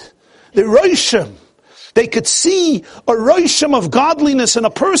understand the Roshim, they could see a Roshim of godliness in a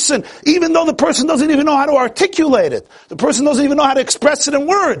person, even though the person doesn't even know how to articulate it. The person doesn't even know how to express it in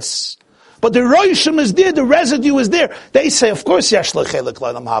words. But the Roshim is there, the residue is there. They say, of course, Yesh Lechelek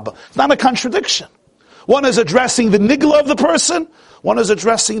Le'Olam Haba. It's not a contradiction. One is addressing the nigla of the person, one is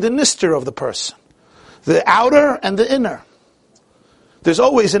addressing the nister of the person. The outer and the inner. There's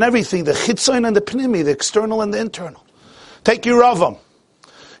always in everything the chitzon and the pnimi, the external and the internal. Take Yeravam.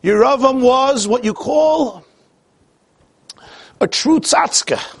 Yeravam was what you call a true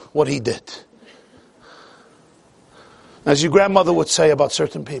tzatzka, what he did. As your grandmother would say about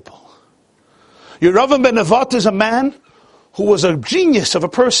certain people. Yeravam ben Nevat is a man who was a genius of a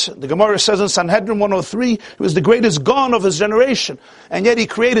person. The Gemara says in Sanhedrin 103, he was the greatest Gaon of his generation. And yet he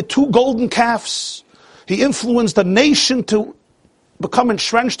created 2 golden calves. He influenced a nation to become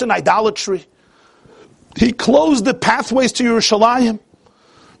entrenched in idolatry. He closed the pathways to Yerushalayim.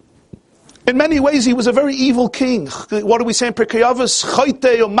 In many ways, he was a very evil king. What do we say in Pirkei Avos?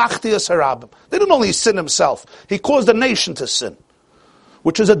 Chaytei or machtias harabim. They didn't only sin himself. He caused the nation to sin,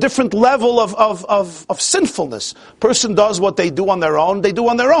 which is a different level of sinfulness. Person does what they do on their own, they do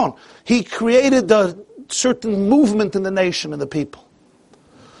on their own. He created a certain movement in the nation and the people.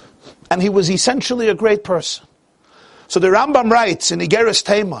 And he was essentially a great person. So the Rambam writes in Igeres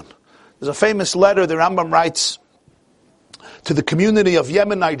Teiman, there's a famous letter the Rambam writes to the community of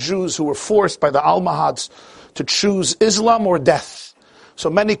Yemenite Jews who were forced by the Almohads to choose Islam or death. So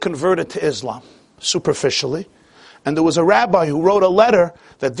many converted to Islam, superficially. And there was a rabbi who wrote a letter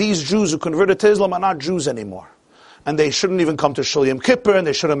that these Jews who converted to Islam are not Jews anymore. and they shouldn't even come to Shul Yom Kippur, and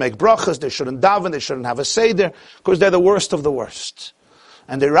they shouldn't make brachas, they shouldn't daven, they shouldn't have a seder, because they're the worst of the worst.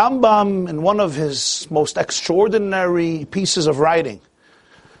 And the Rambam, in one of his most extraordinary pieces of writing,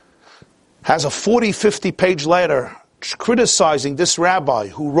 has a 40, 50-page letter criticizing this rabbi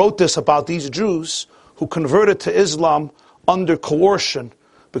who wrote this about these Jews who converted to Islam under coercion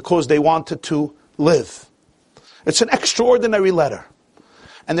because they wanted to live. It's an extraordinary letter.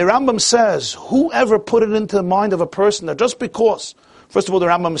 And the Rambam says, whoever put it into the mind of a person that just because, first of all, the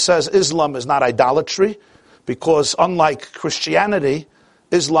Rambam says Islam is not idolatry, because unlike Christianity,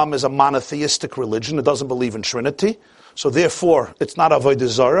 Islam is a monotheistic religion. It doesn't believe in Trinity. So therefore, it's not Avodah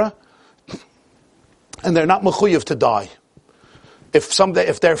Zarah. And they're not mechuyev to die.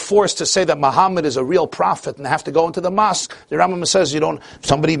 If they're forced to say that Muhammad is a real prophet and they have to go into the mosque, the Rambam says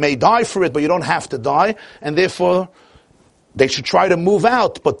somebody may die for it, but you don't have to die, and therefore they should try to move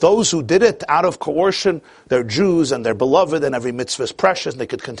out. But those who did it out of coercion, they're Jews and they're beloved and every mitzvah is precious and they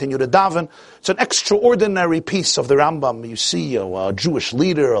could continue to daven. It's an extraordinary piece of the Rambam. You see a Jewish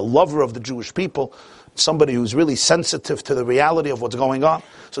leader, a lover of the Jewish people, somebody who's really sensitive to the reality of what's going on.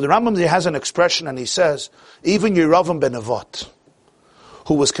 So the Rambam has an expression and he says, even Yeravim ben Nevat,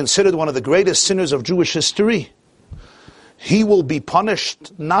 who was considered one of the greatest sinners of Jewish history, he will be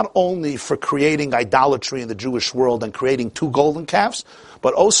punished not only for creating idolatry in the Jewish world and creating 2 golden calves,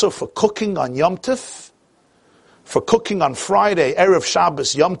 but also for cooking on Yom Tov, for cooking on Friday, Erev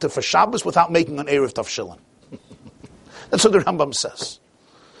Shabbos, Yom Tov for Shabbos, without making an Erev Tavshilin. That's what the Rambam says.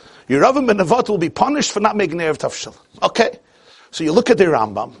 Yeravim ben Nevat will be punished for not making Erev Tavshilin. Okay, so you look at the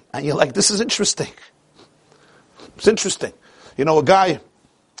Rambam, and you're like, this is interesting. It's interesting. A guy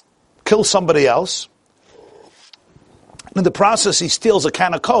kills somebody else, and in the process he steals a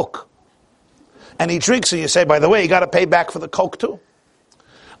can of Coke. And he drinks, and you say, by the way, you got to pay back for the Coke too.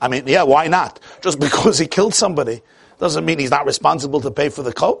 I mean, yeah, why not? Just because he killed somebody doesn't mean he's not responsible to pay for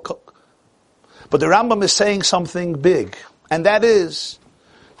the Coke. But the Rambam is saying something big, and that is,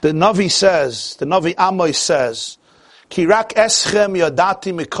 the Navi Amos says, Ki rak eschem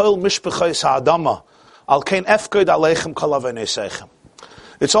yadati mikol mishpachos ha'adama, al kein efkod aleichem kol aveneseichem.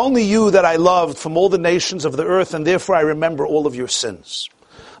 It's only you that I loved from all the nations of the earth, and therefore I remember all of your sins.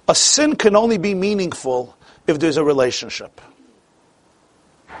 A sin can only be meaningful if there's a relationship.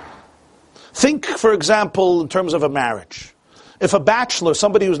 Think, for example, in terms of a marriage. If a bachelor,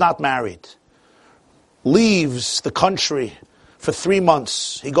 somebody who's not married, leaves the country for 3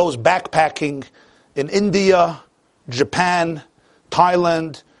 months, he goes backpacking in India, Japan,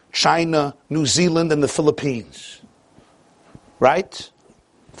 Thailand, China, New Zealand, and the Philippines. Right?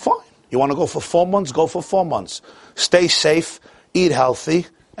 Fine. You want to go for 4 months? Go for 4 months. Stay safe, eat healthy,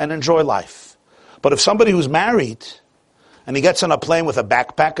 and enjoy life. But if somebody who's married, and he gets on a plane with a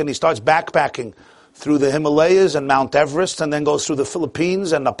backpack, and he starts backpacking through the Himalayas and Mount Everest, and then goes through the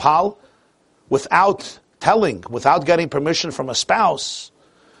Philippines and Nepal, without getting permission from a spouse,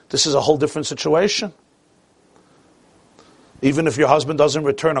 this is a whole different situation. Even if your husband doesn't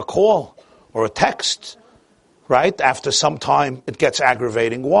return a call or a text, right? After some time, it gets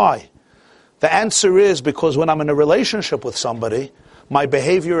aggravating. Why? The answer is because when I'm in a relationship with somebody, my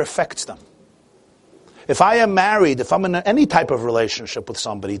behavior affects them. If I am married, if I'm in any type of relationship with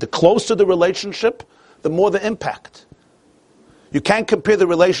somebody, the closer the relationship, the more the impact. You can't compare the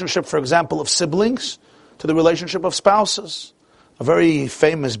relationship, for example, of siblings to the relationship of spouses. A very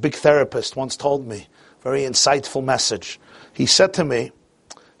famous big therapist once told me, very insightful message. He said to me,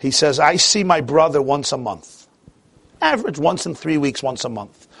 he says, I see my brother once a month. Average, once in 3 weeks, once a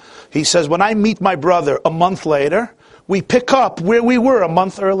month. He says, when I meet my brother a month later, we pick up where we were a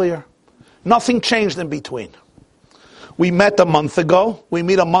month earlier. Nothing changed in between. We met a month ago, we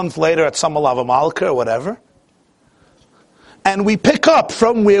meet a month later at some Alava Malka or whatever, and we pick up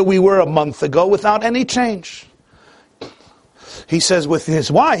from where we were a month ago without any change. He says with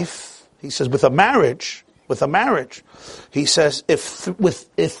his wife, he says with a marriage, he says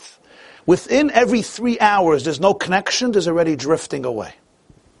if within every 3 hours there's no connection, there's already drifting away.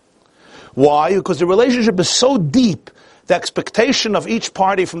 Why? Because the relationship is so deep, the expectation of each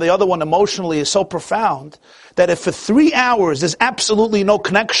party from the other one emotionally is so profound, that if for 3 hours there's absolutely no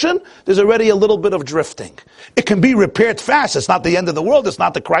connection, there's already a little bit of drifting. It can be repaired fast. It's not the end of the world. It's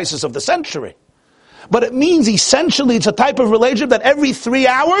not the crisis of the century. But it means essentially it's a type of relationship that every 3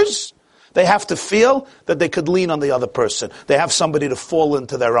 hours they have to feel that they could lean on the other person. They have somebody to fall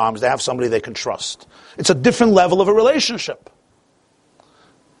into their arms. They have somebody they can trust. It's a different level of a relationship.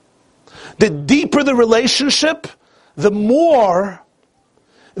 The deeper the relationship, the more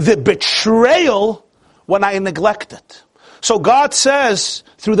the betrayal when I neglect it. So God says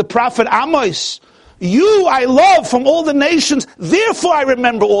through the prophet Amos, You I love from all the nations, therefore I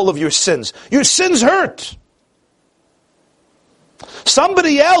remember all of your sins. Your sins hurt.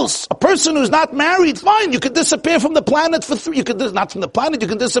 Somebody else, a person who's not married, fine, you could disappear from the planet for not from the planet, you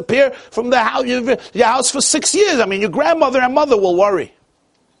can disappear from the house, your house for 6 years. I mean, your grandmother and mother will worry.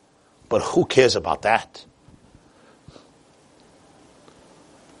 But who cares about that?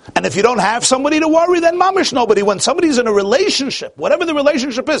 And if you don't have somebody to worry, then mamish nobody. When somebody's in a relationship, whatever the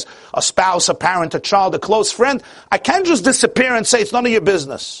relationship is, a spouse, a parent, a child, a close friend, I can't just disappear and say it's none of your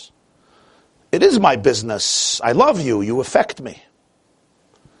business. It is my business. I love you. You affect me.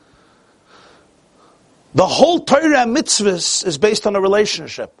 The whole Torah and mitzvahs is based on a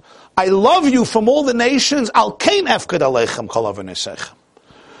relationship. I love you from all the nations. Al kein efked aleichem kol avanesechem.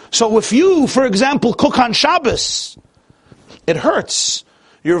 So if you, for example, cook on Shabbos, it hurts.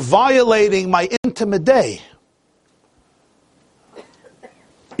 You're violating my intimate day.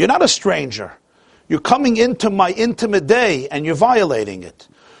 You're not a stranger. You're coming into my intimate day and you're violating it.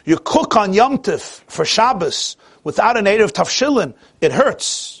 You cook on Yom Tov for Shabbos without an Erev Tafshilin, it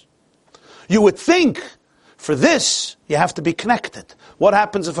hurts. You would think for this, you have to be connected. What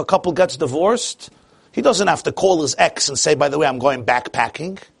happens if a couple gets divorced? He doesn't have to call his ex and say, by the way, I'm going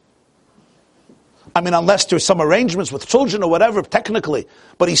backpacking. I mean, unless there's some arrangements with children or whatever, technically.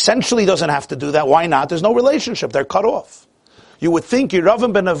 But essentially he doesn't have to do that. Why not? There's no relationship. They're cut off. You would think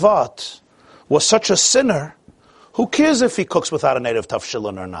Yeravim ben Nevat was such a sinner. Who cares if he cooks without a native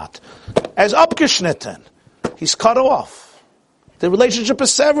tafshilin or not? As abgeschnitten, he's cut off. The relationship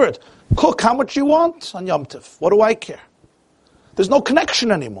is severed. Cook how much you want on Yom Tov. What do I care? There's no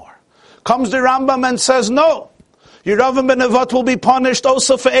connection anymore. Comes the Rambam and says, no. Yeravim ben Nevat will be punished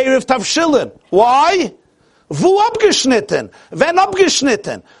also for Erev Tavshilin. Why? Vu abgeschnitten. Ven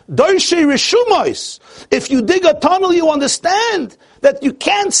abgeschnitten. Doishe rishumois. If you dig a tunnel, you understand that you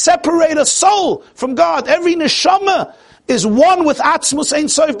can't separate a soul from God. Every neshama is one with Atzmus Ein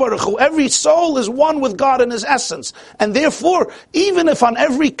Sof Baruch Hu. Every soul is one with God in His essence. And therefore, even if on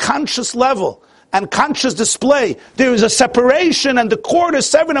every conscious level and conscious display, there is a separation and the cord is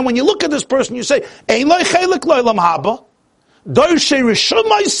severed, and when you look at this person, you say, Ein loy chelik lo'olam haba. Dorshe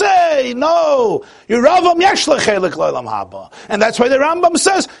Rishumai say, no, Yeravam yesh lo chelik lo'olam haba. And that's why the Rambam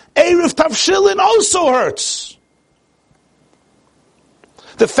says, Erev Tavshilin also hurts.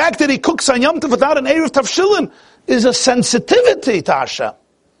 The fact that he cooks on Yom Tov without an Erev Tavshilin is a sensitivity to Hashem.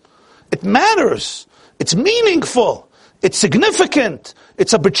 It matters. It's meaningful. It's significant.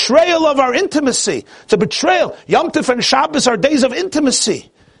 It's a betrayal of our intimacy. It's a betrayal. Yom Tov and Shabbos are days of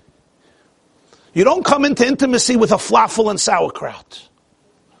intimacy. You don't come into intimacy with a falafel and sauerkraut.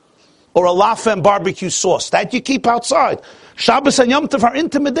 Or a lafa and barbecue sauce. That you keep outside. Shabbos and Yom Tov are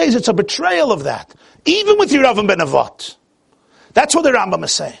intimate days. It's a betrayal of that. Even with Yeravim ben Nevat. That's what the Rambam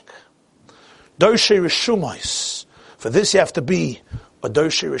is saying. Dorshe Rishumais. For this you have to be a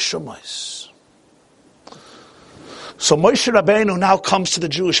Dorshe Rishumais. So Moshe Rabbeinu now comes to the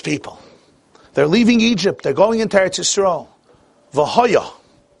Jewish people. They're leaving Egypt. They're going into Eretz Yisrael. V'hoya.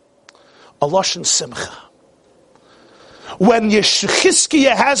 A lashon simcha. When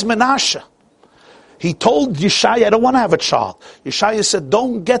Yeshchizkiah has Menashe, he told Yeshaya, I don't want to have a child. Yeshaya said,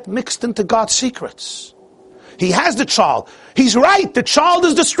 don't get mixed into God's secrets. He has the child. He's right. The child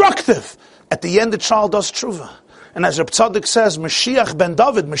is destructive. At the end, the child does tshuva. And as Reb Tzadok says, Mashiach ben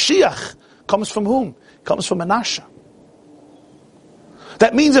David, Mashiach comes from whom? Comes from Menashe.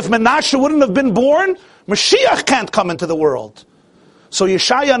 That means if Menashe wouldn't have been born, Mashiach can't come into the world. So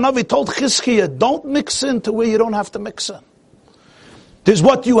Yeshaya Navi told Chizkiah, don't mix into where you don't have to mix in. There's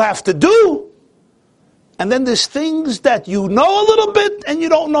what you have to do, and then there's things that you know a little bit and you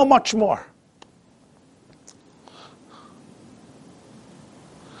don't know much more.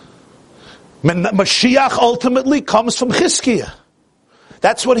 Mashiach ultimately comes from Chizkiah.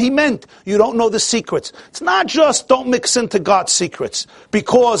 That's what he meant. You don't know the secrets. It's not just don't mix into God's secrets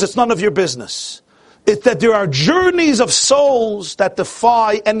because it's none of your business. It's that there are journeys of souls that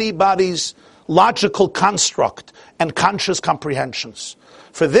defy anybody's logical construct and conscious comprehensions.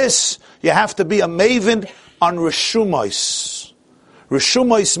 For this, you have to be a maven on Rishumos.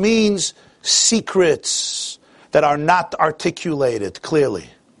 Rishumos means secrets that are not articulated clearly.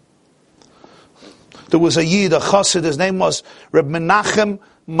 There was a Yid, a Chassid, his name was Reb Menachem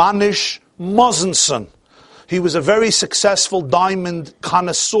Manish Mosenson. He was a very successful diamond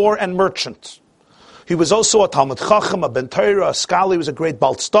connoisseur and merchant. He was also a Talmud Chacham, a Ben Torah, a scholar. He was a great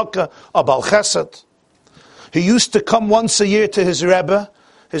Baal Tzedakah, a Baal Chesed. He used to come once a year to his Rebbe.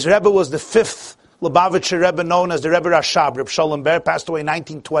 His Rebbe was the fifth Lubavitcher Rebbe known as the Rebbe Rashab. Reb Sholem Ber passed away in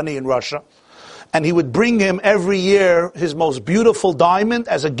 1920 in Russia. And he would bring him every year his most beautiful diamond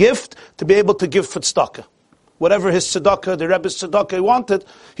as a gift to be able to give for tzedakah. Whatever his tzedakah, the Rebbe's tzedakah he wanted,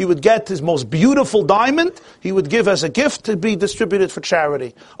 he would get his most beautiful diamond, he would give as a gift to be distributed for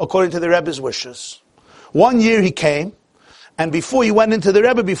charity, according to the Rebbe's wishes. One year he came, and before he went into the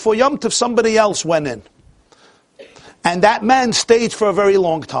Rebbe, before Yom Tov, somebody else went in. And that man stayed for a very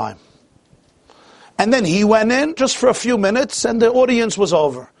long time. And then he went in just for a few minutes, and the audience was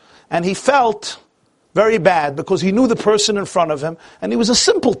over. And he felt very bad, because he knew the person in front of him, and he was a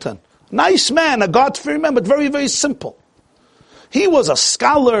simpleton. Nice man, a God-fearing man, but very, very simple. He was a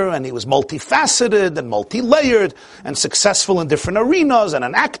scholar, and he was multifaceted and multi-layered and successful in different arenas, and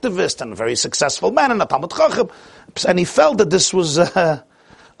an activist and a very successful man and a Talmud Chacham. And he felt that this was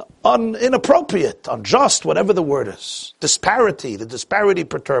inappropriate, unjust, whatever the word is. The disparity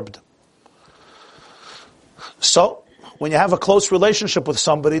perturbed him. So, when you have a close relationship with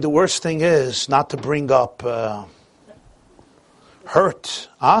somebody, the worst thing is not to bring up hurt,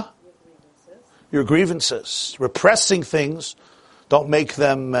 your grievances. Repressing things don't make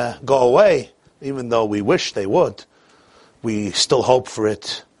them go away, even though we wish they would. We still hope for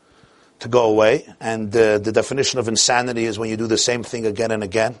it to go away. And the definition of insanity is when you do the same thing again and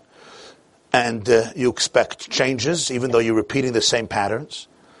again, and you expect changes, even though you're repeating the same patterns.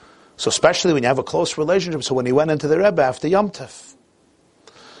 So especially when you have a close relationship. So when he went into the Rebbe after Yom Tov,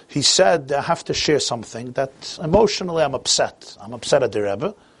 he said, I have to share something that emotionally I'm upset. I'm upset at the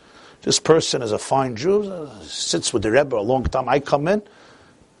Rebbe. This person is a fine Jew, sits with the Rebbe a long time. I come in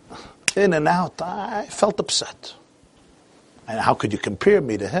and out. I felt upset. And how could you compare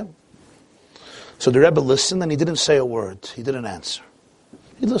me to him? So the Rebbe listened, and he didn't say a word. He didn't answer.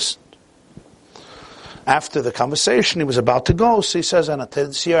 He listened. After the conversation, he was about to go. So he says, and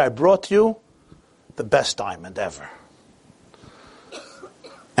this year I brought you the best diamond ever.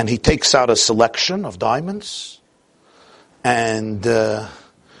 And he takes out a selection of diamonds, and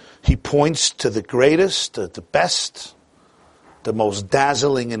he points to the greatest, the best, the most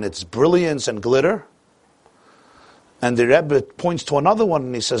dazzling in its brilliance and glitter. And the Rebbe points to another one,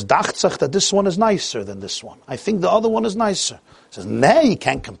 and he says, Dachtzach, that this one is nicer than this one. I think the other one is nicer. He says, no, you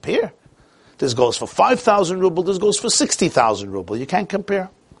can't compare. This goes for 5,000 ruble, this goes for 60,000 ruble. You can't compare.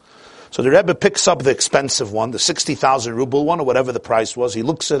 So the Rebbe picks up the expensive one, the 60,000 ruble one, or whatever the price was. He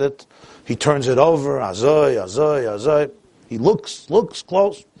looks at it, he turns it over, azoi. He looks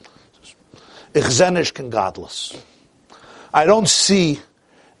close. Ich zenish ken godless. I don't see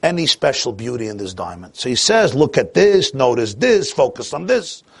any special beauty in this diamond. So he says, look at this, notice this, focus on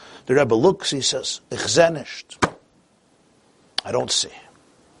this. The Rebbe looks, he says, ich zenish. I don't see.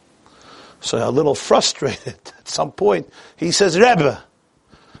 So a little frustrated at some point, he says, Rebbe,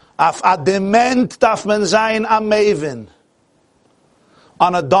 af adement darf man sein am Mevin.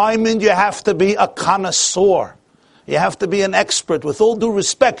 On a diamond, you have to be a connoisseur. You have to be an expert. With all due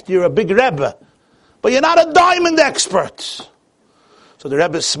respect, you're a big Rebbe, but you're not a diamond expert. So the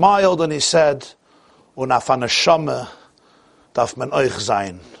Rebbe smiled and he said, Und auf einer Neshama darf man euch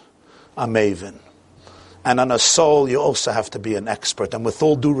sein am Mevin. And on a soul, you also have to be an expert. And with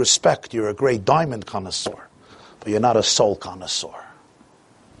all due respect, you're a great diamond connoisseur, but you're not a soul connoisseur.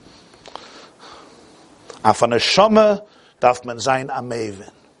 Auf einer Neshama darf man sein am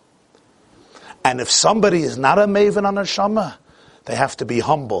Mevin. And if somebody is not a maven on a neshama, they have to be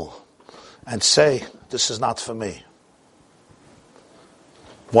humble and say, this is not for me.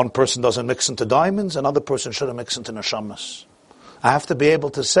 One person doesn't mix into diamonds, another person shouldn't mix into neshamas. I have to be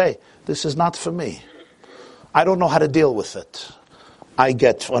able to say, this is not for me. I don't know how to deal with it. I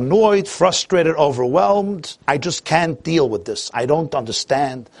get annoyed, frustrated, overwhelmed. I just can't deal with this. I don't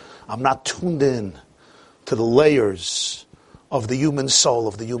understand. I'm not tuned in to the layers of the human soul,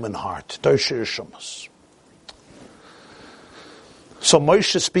 of the human heart. So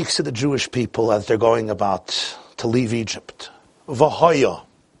Moshe speaks to the Jewish people as they're going about to leave Egypt. V'hoya,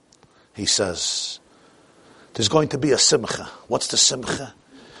 he says, there's going to be a simcha. What's the simcha?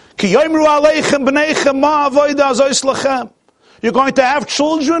 You're going to have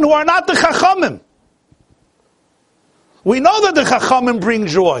children who are not the Chachamim. We know that the Chachamim bring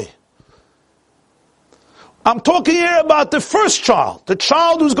joy. I'm talking here about the first child, the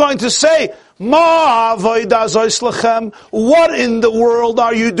child who's going to say, Ma avodah zois lechem, what in the world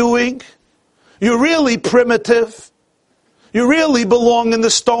are you doing? You're really primitive. You really belong in the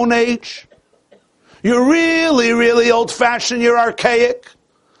Stone Age. You're really, really old-fashioned. You're archaic.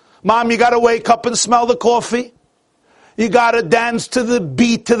 Mom, you got to wake up and smell the coffee. You got to dance to the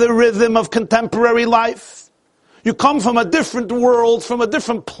beat, to the rhythm of contemporary life. You come from a different world, from a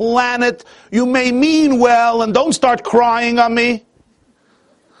different planet. You may mean well, and don't start crying on me.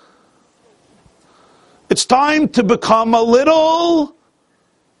 It's time to become a little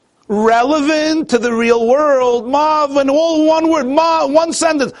relevant to the real world. Ma, and all one word, ma, one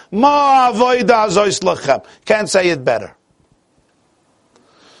sentence. Ma avoida zois lachem. Can't say it better.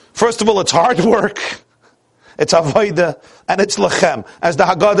 First of all, it's hard work. It's avoida, and it's lachem. As the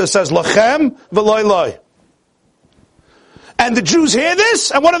Haggadah says, lachem v'loy loy. And the Jews hear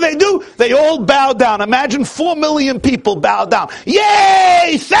this, and what do? They all bow down. Imagine 4 million people bow down.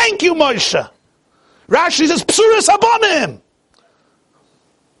 Yay! Thank you, Moshe. Rashi says, Psuras Habonim.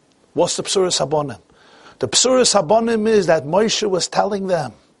 What's the Psuras Habonim? The Psuras Habonim is that Moshe was telling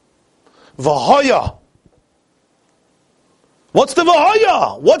them, V'hoya. What's the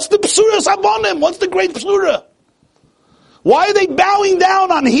V'hoya? What's the Psuras Habonim? What's the great Psura? Why are they bowing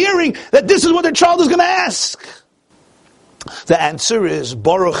down on hearing that this is what their child is going to ask? The answer is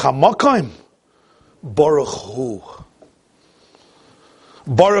Baruch HaMakom, Baruch Hu.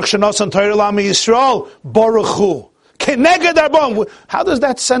 Baruch Shenosan Torah L'Ami Yisrael, Baruch Hu. Keneged Arbon. How does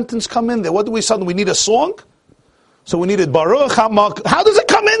that sentence come in there? What do we say? We need a song? So we needed Baruch HaMakom. How does it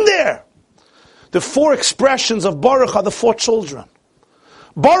come in there? The 4 expressions of Baruch are the 4 children.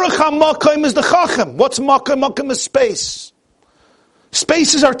 Baruch HaMakom is the Chacham. What's Makom? Makom is space.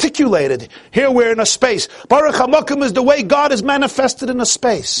 Space is articulated. Here we're in a space. Baruch HaMakom is the way God is manifested in a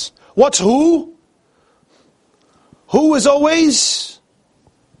space. What's Hu? Hu is always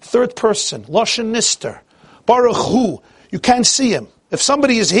third person. Lashon Nister. Baruch Hu. You can't see him. If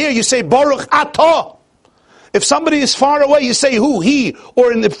somebody is here, you say Baruch Atah. If somebody is far away, you say Hu, he.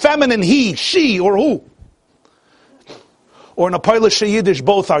 Or in the feminine, he, she, or Hu. Or in a Polish Yiddish,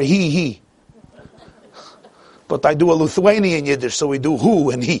 both are he. But I do a Lithuanian Yiddish, so we do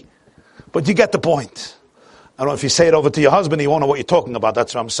who and he. But you get the point. I don't know if you say it over to your husband, he won't know what you're talking about.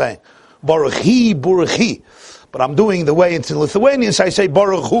 That's what I'm saying. Baruch he, Baruch he. But I'm doing the way into Lithuanian, so I say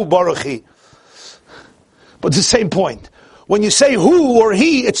Baruch hu, Baruch he. But it's the same point. When you say who or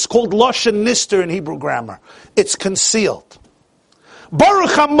he, it's called Lashon Nister in Hebrew grammar. It's concealed.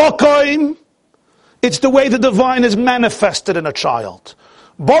 Baruch HaMakom, it's the way the divine is manifested in a child.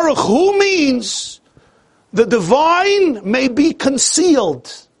 Baruch hu means the divine may be concealed.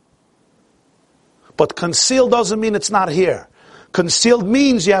 But concealed doesn't mean it's not here. Concealed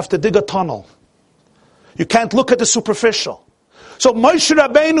means you have to dig a tunnel. You can't look at the superficial. So Moshe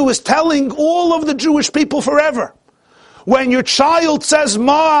Rabbeinu is telling all of the Jewish people forever, when your child says,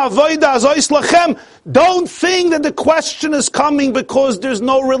 Ma avoda zois lachem, don't think that the question is coming because there's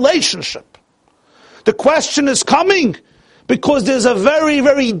no relationship. The question is coming because there's a very,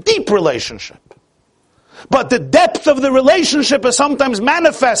 very deep relationship. But the depth of the relationship is sometimes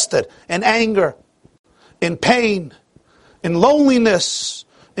manifested in anger, in pain, in loneliness,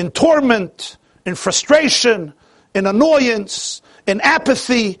 in torment, in frustration, in annoyance, in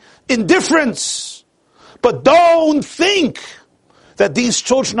apathy, indifference. But don't think that these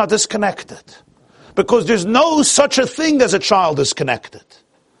children are disconnected, because there's no such a thing as a child disconnected.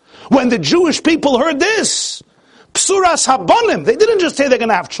 When the Jewish people heard this, Psuras Habonim, they didn't just say they're going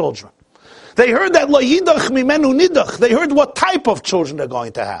to have children. They heard that lo yidach mimenu nidach. They heard what type of children they're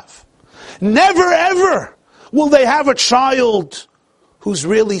going to have. Never ever will they have a child who's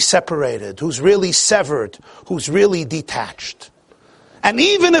really separated, who's really severed, who's really detached. And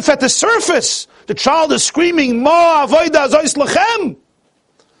even if at the surface the child is screaming, Ma avoda zois lachem,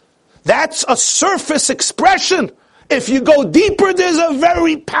 that's a surface expression. If you go deeper, there's a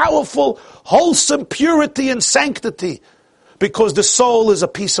very powerful, wholesome purity and sanctity. Because the soul is a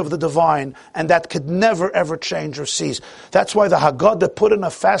piece of the divine, and that could never ever change or cease. That's why the Haggadah put in a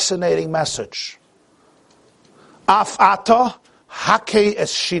fascinating message. Af ata hake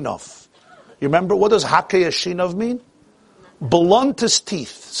es shinov. You remember, what does hake es shinov mean? Blunt his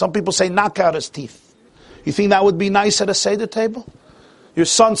teeth. Some people say knock out his teeth. You think that would be nice at a Seder table? Your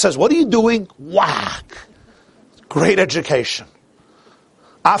son says, what are you doing? Whack. Great education.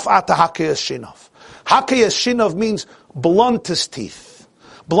 Af ata hake es shinov. Hake es shinov means blunt his teeth.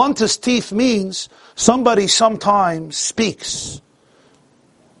 Blunt his teeth means somebody sometimes speaks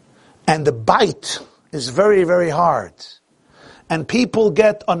and the bite is very, very hard. And people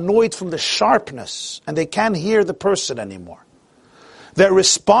get annoyed from the sharpness and they can't hear the person anymore. They're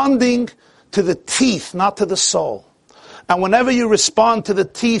responding to the teeth, not to the soul. And whenever you respond to the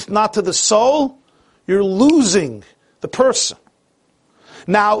teeth, not to the soul, you're losing the person.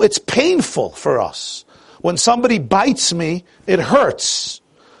 Now, it's painful for us. When somebody bites me, it hurts.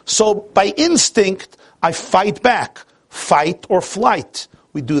 So by instinct, I fight back. Fight or flight.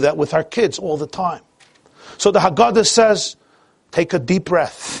 We do that with our kids all the time. So the Haggadah says, take a deep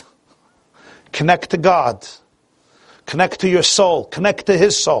breath. Connect to God. Connect to your soul. Connect to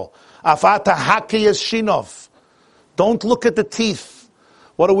His soul. Afata hakiyas shinov. Don't look at the teeth.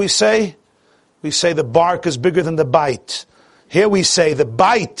 What do we say? We say the bark is bigger than the bite. Here we say the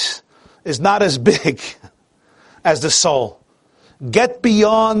bite is not as big as the soul. Get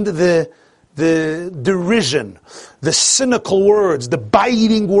beyond the derision, the cynical words, the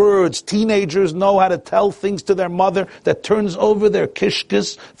biting words. Teenagers know how to tell things to their mother that turns over their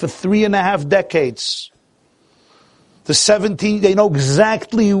kishkas for 3.5 decades. The 17, they know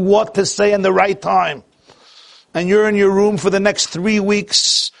exactly what to say in the right time. And you're in your room for the next 3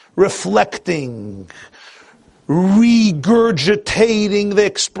 weeks reflecting, regurgitating the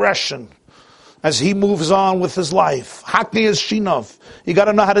expression as he moves on with his life. Hakni is shinov. You got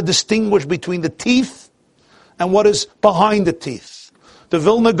to know how to distinguish between the teeth and what is behind the teeth. The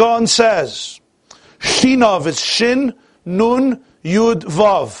Vilna Gaon says, shinov is shin, nun, yud,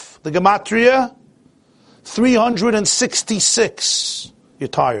 vav. The gematria, 366. You're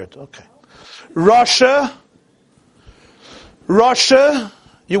tired, okay. Rasha,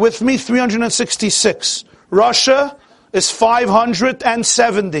 you with me? 366. Rasha is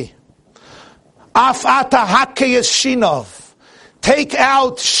 570. Afata hakeyes shinov. Take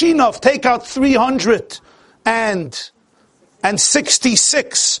out shinov. Take out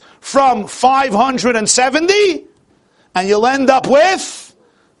 366 from 570, and you'll end up with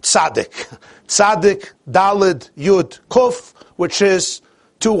tzaddik. Tzaddik dalid yud kuf, which is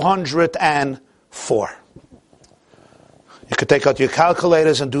 204. You could take out your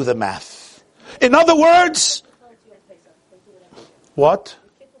calculators and do the math. In other words, what?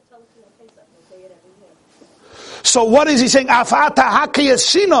 So what is he saying? Afata hakiyas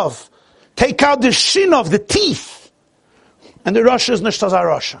shinov. Take out the shinov, the teeth. And the Rasha is nishtazar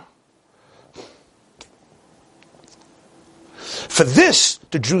Rasha. For this,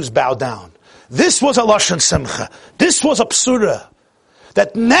 the Jews bow down. This was a lashon simcha. This was a psura.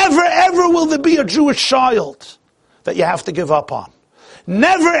 That never ever will there be a Jewish child that you have to give up on.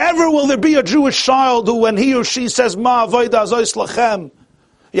 Never ever will there be a Jewish child who, when he or she says, Ma avoda azois lachem,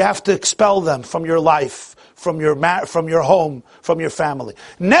 you have to expel them from your life, from your home, from your family.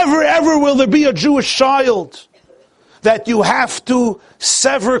 Never ever will there be a Jewish child that you have to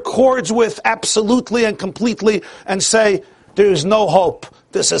sever cords with absolutely and completely and say, there is no hope.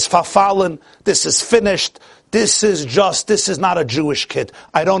 This is fafalin. This is finished. This is not a Jewish kid.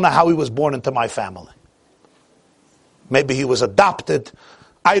 I don't know how he was born into my family. Maybe he was adopted.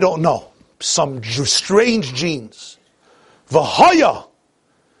 I don't know. Some strange genes. V'haya.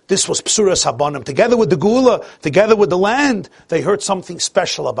 This was Psuras Habanim. Together with the Gula, together with the land, they heard something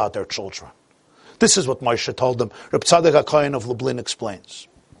special about their children. This is what Moshe told them. Reb Tzadok HaKohen of Lublin explains.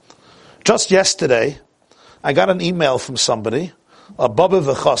 Just yesterday, I got an email from somebody, a Baba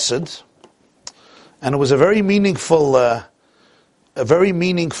v'Chassid, and it was a very meaningful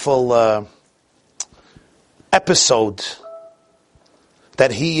episode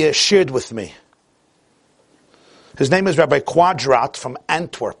that he shared with me. His name is Rabbi Quadrat from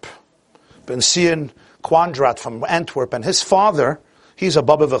Antwerp. Ben Sion Quadrat from Antwerp. And his father, he's a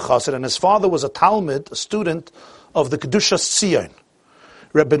Baba v'Chassid, and his father was a Talmud, a student of the Kedushas Tzion.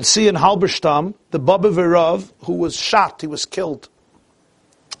 Rabbi Sion Halberstam, the Baba v'Rav, who was shot, he was killed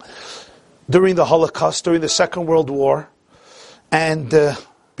during the Holocaust, during the Second World War. And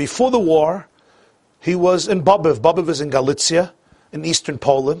before the war, he was in Bobiv. Bobiv is in Galicia, in eastern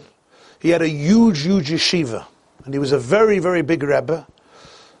Poland. He had a huge yeshiva. And he was a very, very big Rebbe.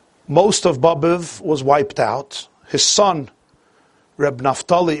 Most of Bobiv was wiped out. His son, Reb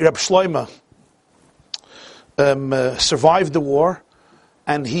Shloima, survived the war,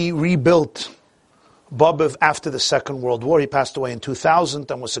 and he rebuilt Bobiv after the Second World War. He passed away in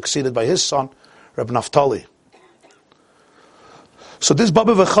 2000 and was succeeded by his son, Reb Naftali. So this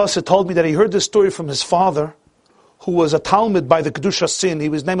Baba v'Chassid told me that he heard this story from his father, who was a Talmud by the Kedushas Tzion.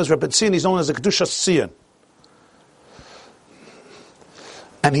 His name is Reb Tzion. He's known as the Kedushas Tzion.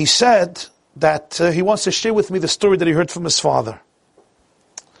 And he said that he wants to share with me the story that he heard from his father.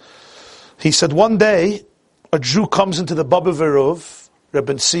 He said one day, a Jew comes into the Baba v'Rav, Reb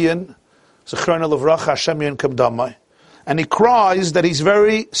Tzion, Zechrona Livracha, Hashem Yinkom Damai, and he cries that he's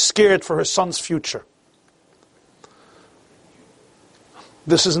very scared for his son's future.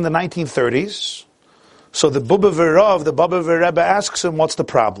 This is in the 1930s. So the Baba v'Rav, the Baba v'Rebbe asks him, what's the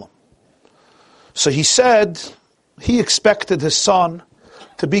problem? So he said he expected his son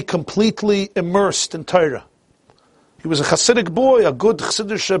to be completely immersed in Torah. He was a Hasidic boy, a good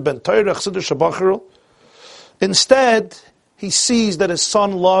Chassidish ben Torah, Chassidish Bacharel. Instead, he sees that his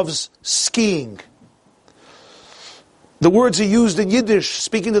son loves skiing. The words he used in Yiddish,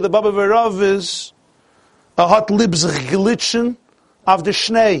 speaking to the Baba v'Rav, is "hat libs glitschen auf de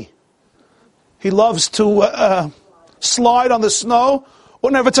Schnee." He loves to slide on the snow.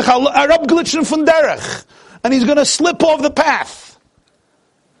 And he's going to slip off the path.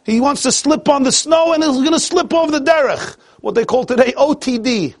 He wants to slip on the snow and he's going to slip off the derech. What they call today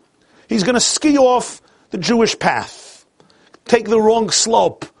OTD. He's going to ski off the Jewish path. Take the wrong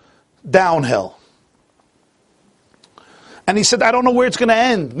slope downhill. And he said, I don't know where it's going to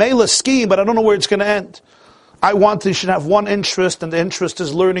end. Mela skiing, but I don't know where it's going to end. I want you should have one interest, and the interest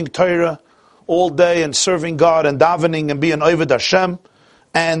is learning Torah all day and serving God and davening and being Oved Hashem.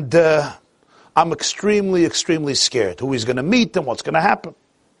 And I'm extremely, extremely scared who he's going to meet and what's going to happen.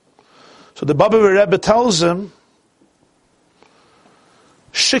 So the Baba Rebbe tells him,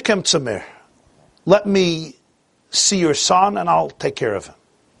 Shikem Tzamir, let me see your son and I'll take care of him.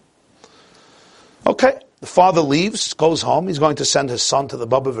 Okay, the father leaves, goes home, he's going to send his son to the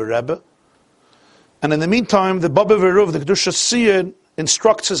Baba Rebbe. And in the meantime, the Baba Rebbe, the Kedushas Siyud,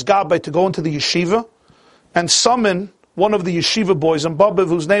 instructs his Gabbai to go into the yeshiva and summon one of the yeshiva boys in Baba,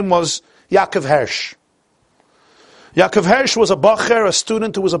 whose name was Yaakov Hersh. Yaakov Hersh was a bacher, a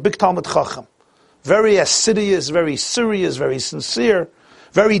student who was a big Talmid Chacham. Very assiduous, very serious, very sincere,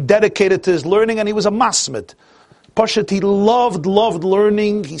 very dedicated to his learning, and he was a masmid. Pashat, he loved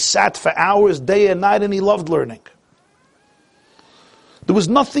learning. He sat for hours, day and night, and he loved learning. There was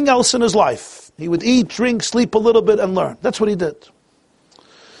nothing else in his life. He would eat, drink, sleep a little bit, and learn. That's what he did.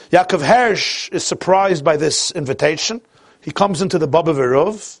 Yaakov Hersh is surprised by this invitation. He comes into the Baba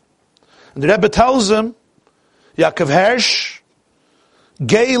Verov, and the Rebbe tells him, Yaakov Hersh,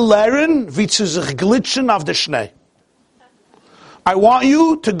 geh lernen wie zu sich glitschen auf der Schnee. I want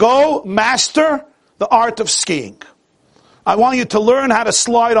you to go master the art of skiing. I want you to learn how to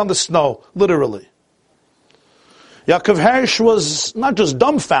slide on the snow, literally. Yaakov Hersh was not just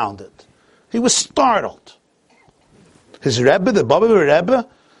dumbfounded, he was startled. His Rebbe, the Baba Rebbe,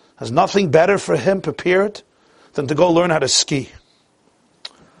 has nothing better for him prepared than to go learn how to ski.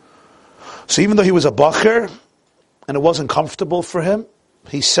 So even though he was a bacher, and it wasn't comfortable for him,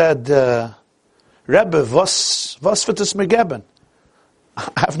 he said, Rebbe, was wird es mir geben? I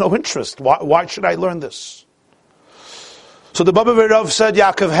have no interest. Why should I learn this? So the Baba Rav said,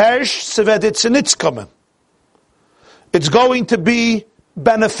 Yaakov Hersh, sevet it's coming. It's going to be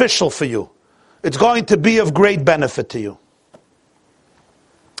beneficial for you. It's going to be of great benefit to you.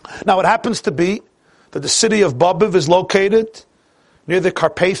 Now it happens to be that the city of Bobiv is located near the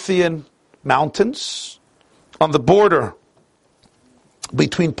Carpathian Mountains, on the border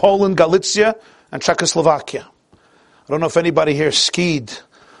between Poland, Galicia, and Czechoslovakia. I don't know if anybody here skied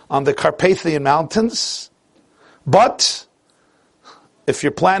on the Carpathian Mountains, but if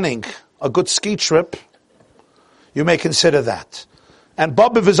you're planning a good ski trip, you may consider that. And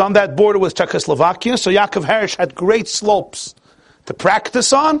Bobiv is on that border with Czechoslovakia, so Yaakov Hersh had great slopes to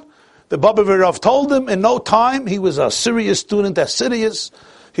practice on. The Baba Rav told him in no time, he was a serious student, assiduous.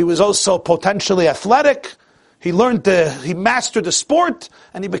 He was also potentially athletic. He mastered the sport,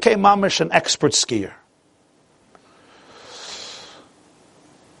 and he became mamish, an expert skier.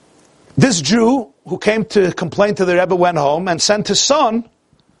 This Jew who came to complain to the Rebbe went home and sent his son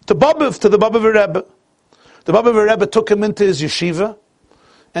to Bobiv, to the Baba Rebbe. The Baba Rebbe took him into his yeshiva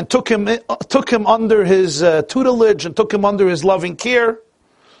and took him under his tutelage and took him under his loving care,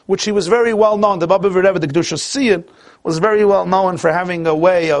 which he was very well known. The Baba Rebbe, the Kedushas Siyud, was very well known for having a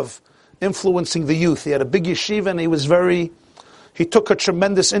way of influencing the youth. He had a big yeshiva and he took a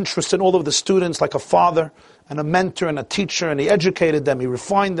tremendous interest in all of the students, like a father and a mentor and a teacher, and he educated them, he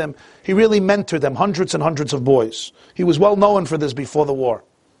refined them. He really mentored them, hundreds and hundreds of boys. He was well known for this before the war.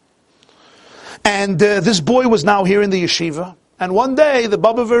 And this boy was now here in the yeshiva, and one day the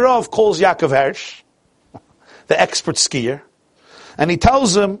Baba Virov calls Yaakov Hersh, the expert skier, and he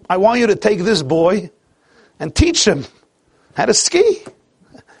tells him, I want you to take this boy and teach him how to ski.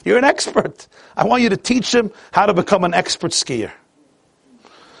 You're an expert. I want you to teach him how to become an expert skier.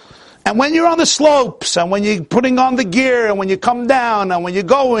 And when you're on the slopes, and when you're putting on the gear, and when you come down, and when you're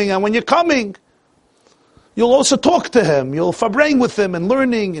going, and when you're coming, you'll also talk to him. You'll fabrain with him and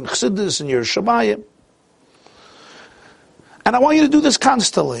learning in Chassidus and your Shamayim. And I want you to do this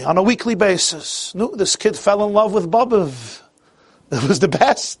constantly, on a weekly basis. No, this kid fell in love with Bobiv. It was the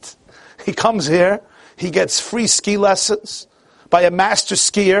best. He comes here, he gets free ski lessons by a master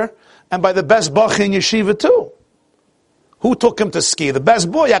skier, and by the best bach in yeshiva too. Who took him to ski? The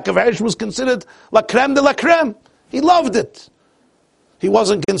best boy. Yaakov Hersh was considered la creme de la creme. He loved it. He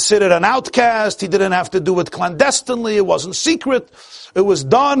wasn't considered an outcast. He didn't have to do it clandestinely. It wasn't secret. It was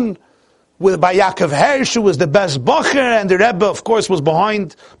done by Yaakov Hersh, who was the best bacher, and the Rebbe, of course, was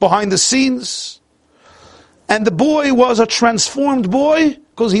behind the scenes. And the boy was a transformed boy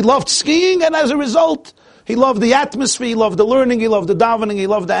because he loved skiing, and as a result, he loved the atmosphere, he loved the learning, he loved the davening, he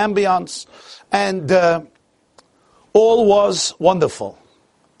loved the ambience, and all was wonderful.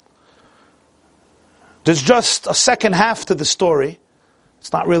 There's just a second half to the story.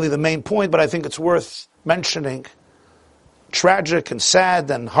 It's not really the main point, but I think it's worth mentioning. Tragic and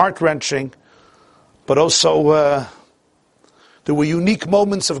sad and heart-wrenching, but also there were unique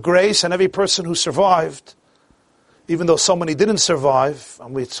moments of grace, and every person who survived, even though so many didn't survive,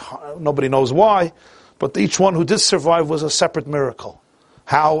 and nobody knows why, but each one who did survive was a separate miracle,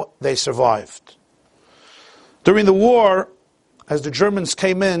 how they survived. During the war, as the Germans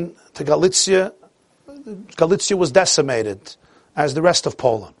came in to Galicia, Galicia was decimated, as the rest of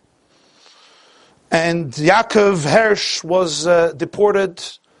Poland. And Yaakov Hersh was deported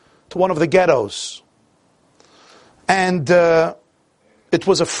to one of the ghettos. And it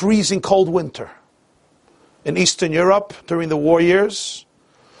was a freezing cold winter in Eastern Europe during the war years.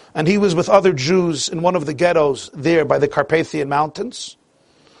 And he was with other Jews in one of the ghettos there by the Carpathian Mountains.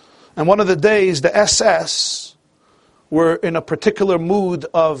 And one of the days, the SS were in a particular mood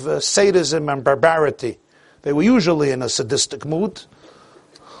of sadism and barbarity. They were usually in a sadistic mood,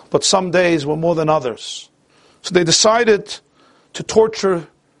 but some days were more than others. So they decided to torture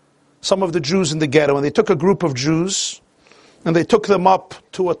some of the Jews in the ghetto, and they took a group of Jews, and they took them up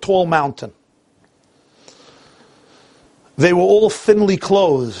to a tall mountain. They were all thinly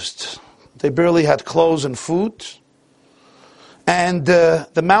clothed. They barely had clothes and food. And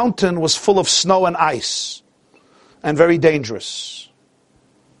the mountain was full of snow and ice, and very dangerous.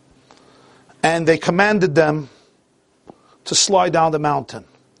 And they commanded them to slide down the mountain.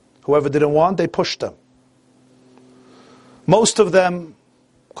 Whoever didn't want, they pushed them. Most of them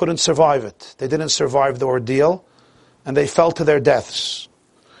couldn't survive it. They didn't survive the ordeal, and they fell to their deaths.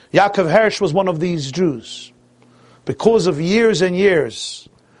 Yaakov Hersh was one of these Jews. Because of years and years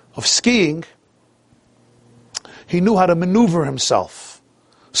of skiing, he knew how to maneuver himself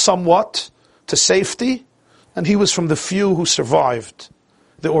somewhat to safety, and he was from the few who survived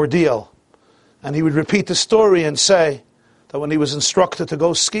the ordeal. And he would repeat the story and say that when he was instructed to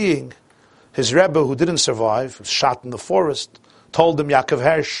go skiing, his Rebbe, who didn't survive, was shot in the forest, told him, Yaakov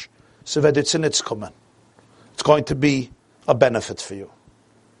Hersh, it's going to be a benefit for you.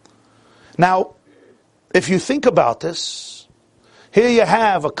 Now, if you think about this, here you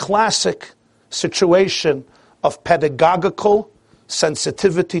have a classic situation of pedagogical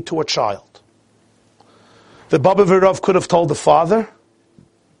sensitivity to a child. The Baba Virov could have told the father,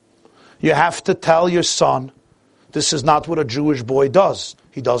 you have to tell your son, this is not what a Jewish boy does.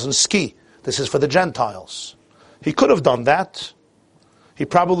 He doesn't ski. This is for the Gentiles. He could have done that. He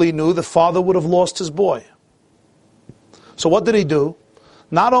probably knew the father would have lost his boy. So what did he do?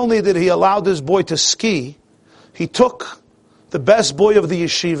 Not only did he allow this boy to ski, he took the best boy of the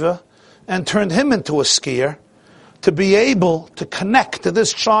yeshiva and turned him into a skier to be able to connect to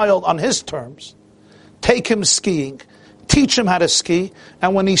this child on his terms, take him skiing, teach him how to ski,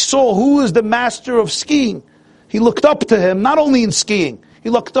 and when he saw who is the master of skiing, he looked up to him, not only in skiing, he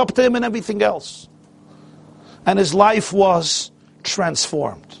looked up to him in everything else. And his life was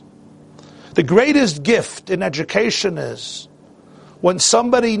transformed. The greatest gift in education is when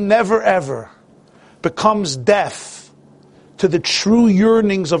somebody never ever becomes deaf to the true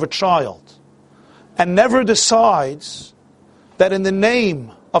yearnings of a child and never decides that in the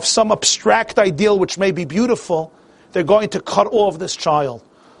name of some abstract ideal which may be beautiful, they're going to cut off this child.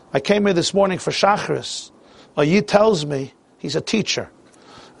 I came here this morning for Shacharis. A Yid tells me, he's a teacher,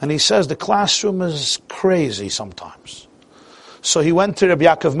 and he says the classroom is crazy sometimes. So he went to Rabbi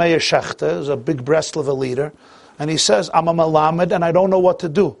Yaakov Meir Shechter, who's a big Breslover leader, and he says, I'm a Malamed and I don't know what to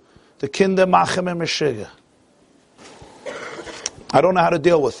do. The Kinder Machem and Meshiga. I don't know how to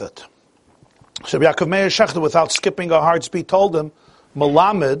deal with it. So Rabbi Yaakov Meir Shechter, without skipping a hard speed, told him,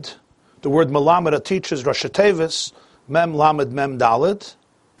 Malamed, the word Malamed, a teacher, is Rosh Tevis, Mem Lamed Mem Daled,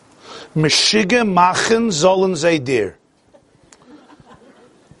 Meshiga Machen Zolen Zaydir.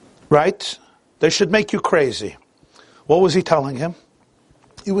 Right? They should make you crazy. What was he telling him?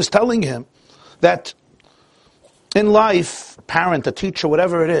 He was telling him that in life, a parent, a teacher,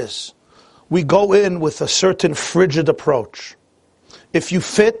 whatever it is, we go in with a certain frigid approach. If you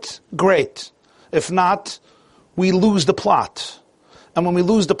fit, great. If not, we lose the plot. And when we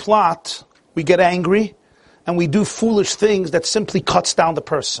lose the plot, we get angry and we do foolish things that simply cuts down the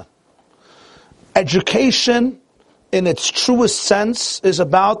person. Education, in its truest sense, is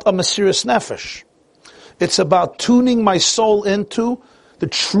about a Mesiras Nefesh. It's about tuning my soul into the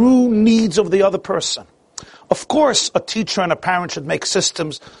true needs of the other person. Of course, a teacher and a parent should make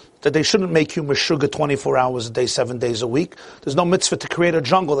systems that they shouldn't make you meshuggah 24 hours a day, 7 days a week. There's no mitzvah to create a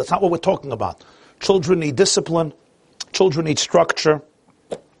jungle. That's not what we're talking about. Children need discipline. Children need structure.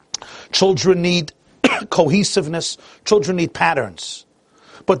 Children need cohesiveness. Children need patterns.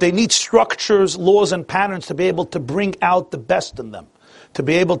 But they need structures, laws, and patterns to be able to bring out the best in them, to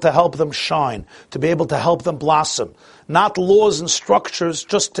be able to help them shine, to be able to help them blossom. Not laws and structures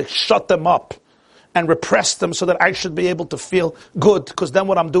just to shut them up and repress them so that I should be able to feel good, because then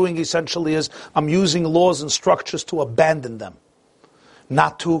what I'm doing essentially is I'm using laws and structures to abandon them,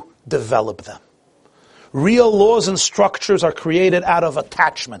 not to develop them. Real laws and structures are created out of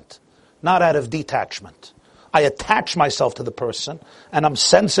attachment, not out of detachment. I attach myself to the person, and I'm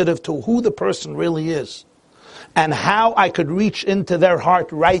sensitive to who the person really is, and how I could reach into their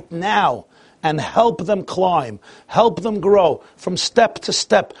heart right now and help them climb, help them grow from step to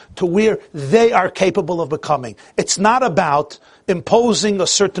step to where they are capable of becoming. It's not about imposing a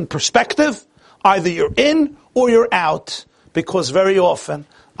certain perspective. Either you're in or you're out, because very often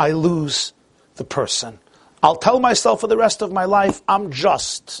I lose the person. I'll tell myself for the rest of my life, I'm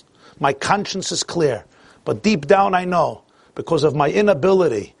just. My conscience is clear. But deep down I know, because of my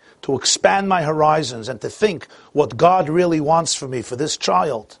inability to expand my horizons and to think what God really wants for me, for this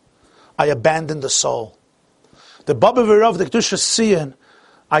child, I abandoned the soul. The Baba V'Rav, the Kedushas Tzion,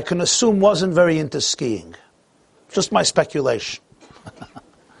 I can assume wasn't very into skiing. Just my speculation.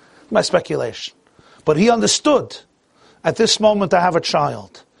 My speculation. But he understood, at this moment I have a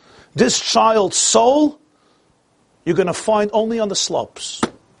child. This child's soul, you're going to find only on the slopes.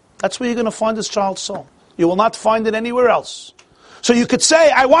 That's where you're going to find this child's soul. You will not find it anywhere else. So you could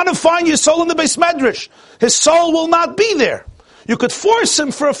say, I want to find your soul in the Beis Medrash. His soul will not be there. You could force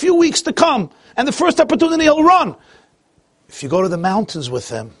him for a few weeks to come, and the first opportunity he'll run. If you go to the mountains with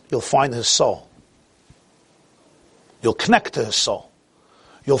him, you'll find his soul. You'll connect to his soul.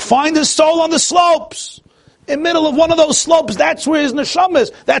 You'll find his soul on the slopes. In the middle of one of those slopes, that's where his neshama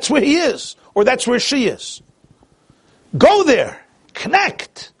is. That's where he is. Or that's where she is. Go there.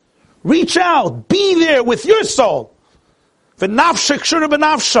 Connect. Reach out. Be there with your soul. V'nafshek shura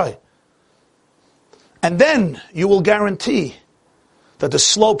b'nafshay. And then you will guarantee that the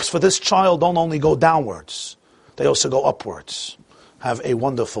slopes for this child don't only go downwards, they also go upwards. Have a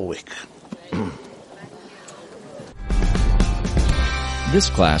wonderful week. This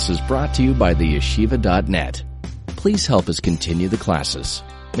class is brought to you by theyeshiva.net. Please help us continue the classes.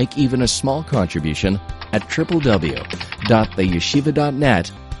 Make even a small contribution at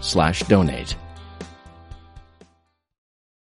www.theyeshiva.net/donate.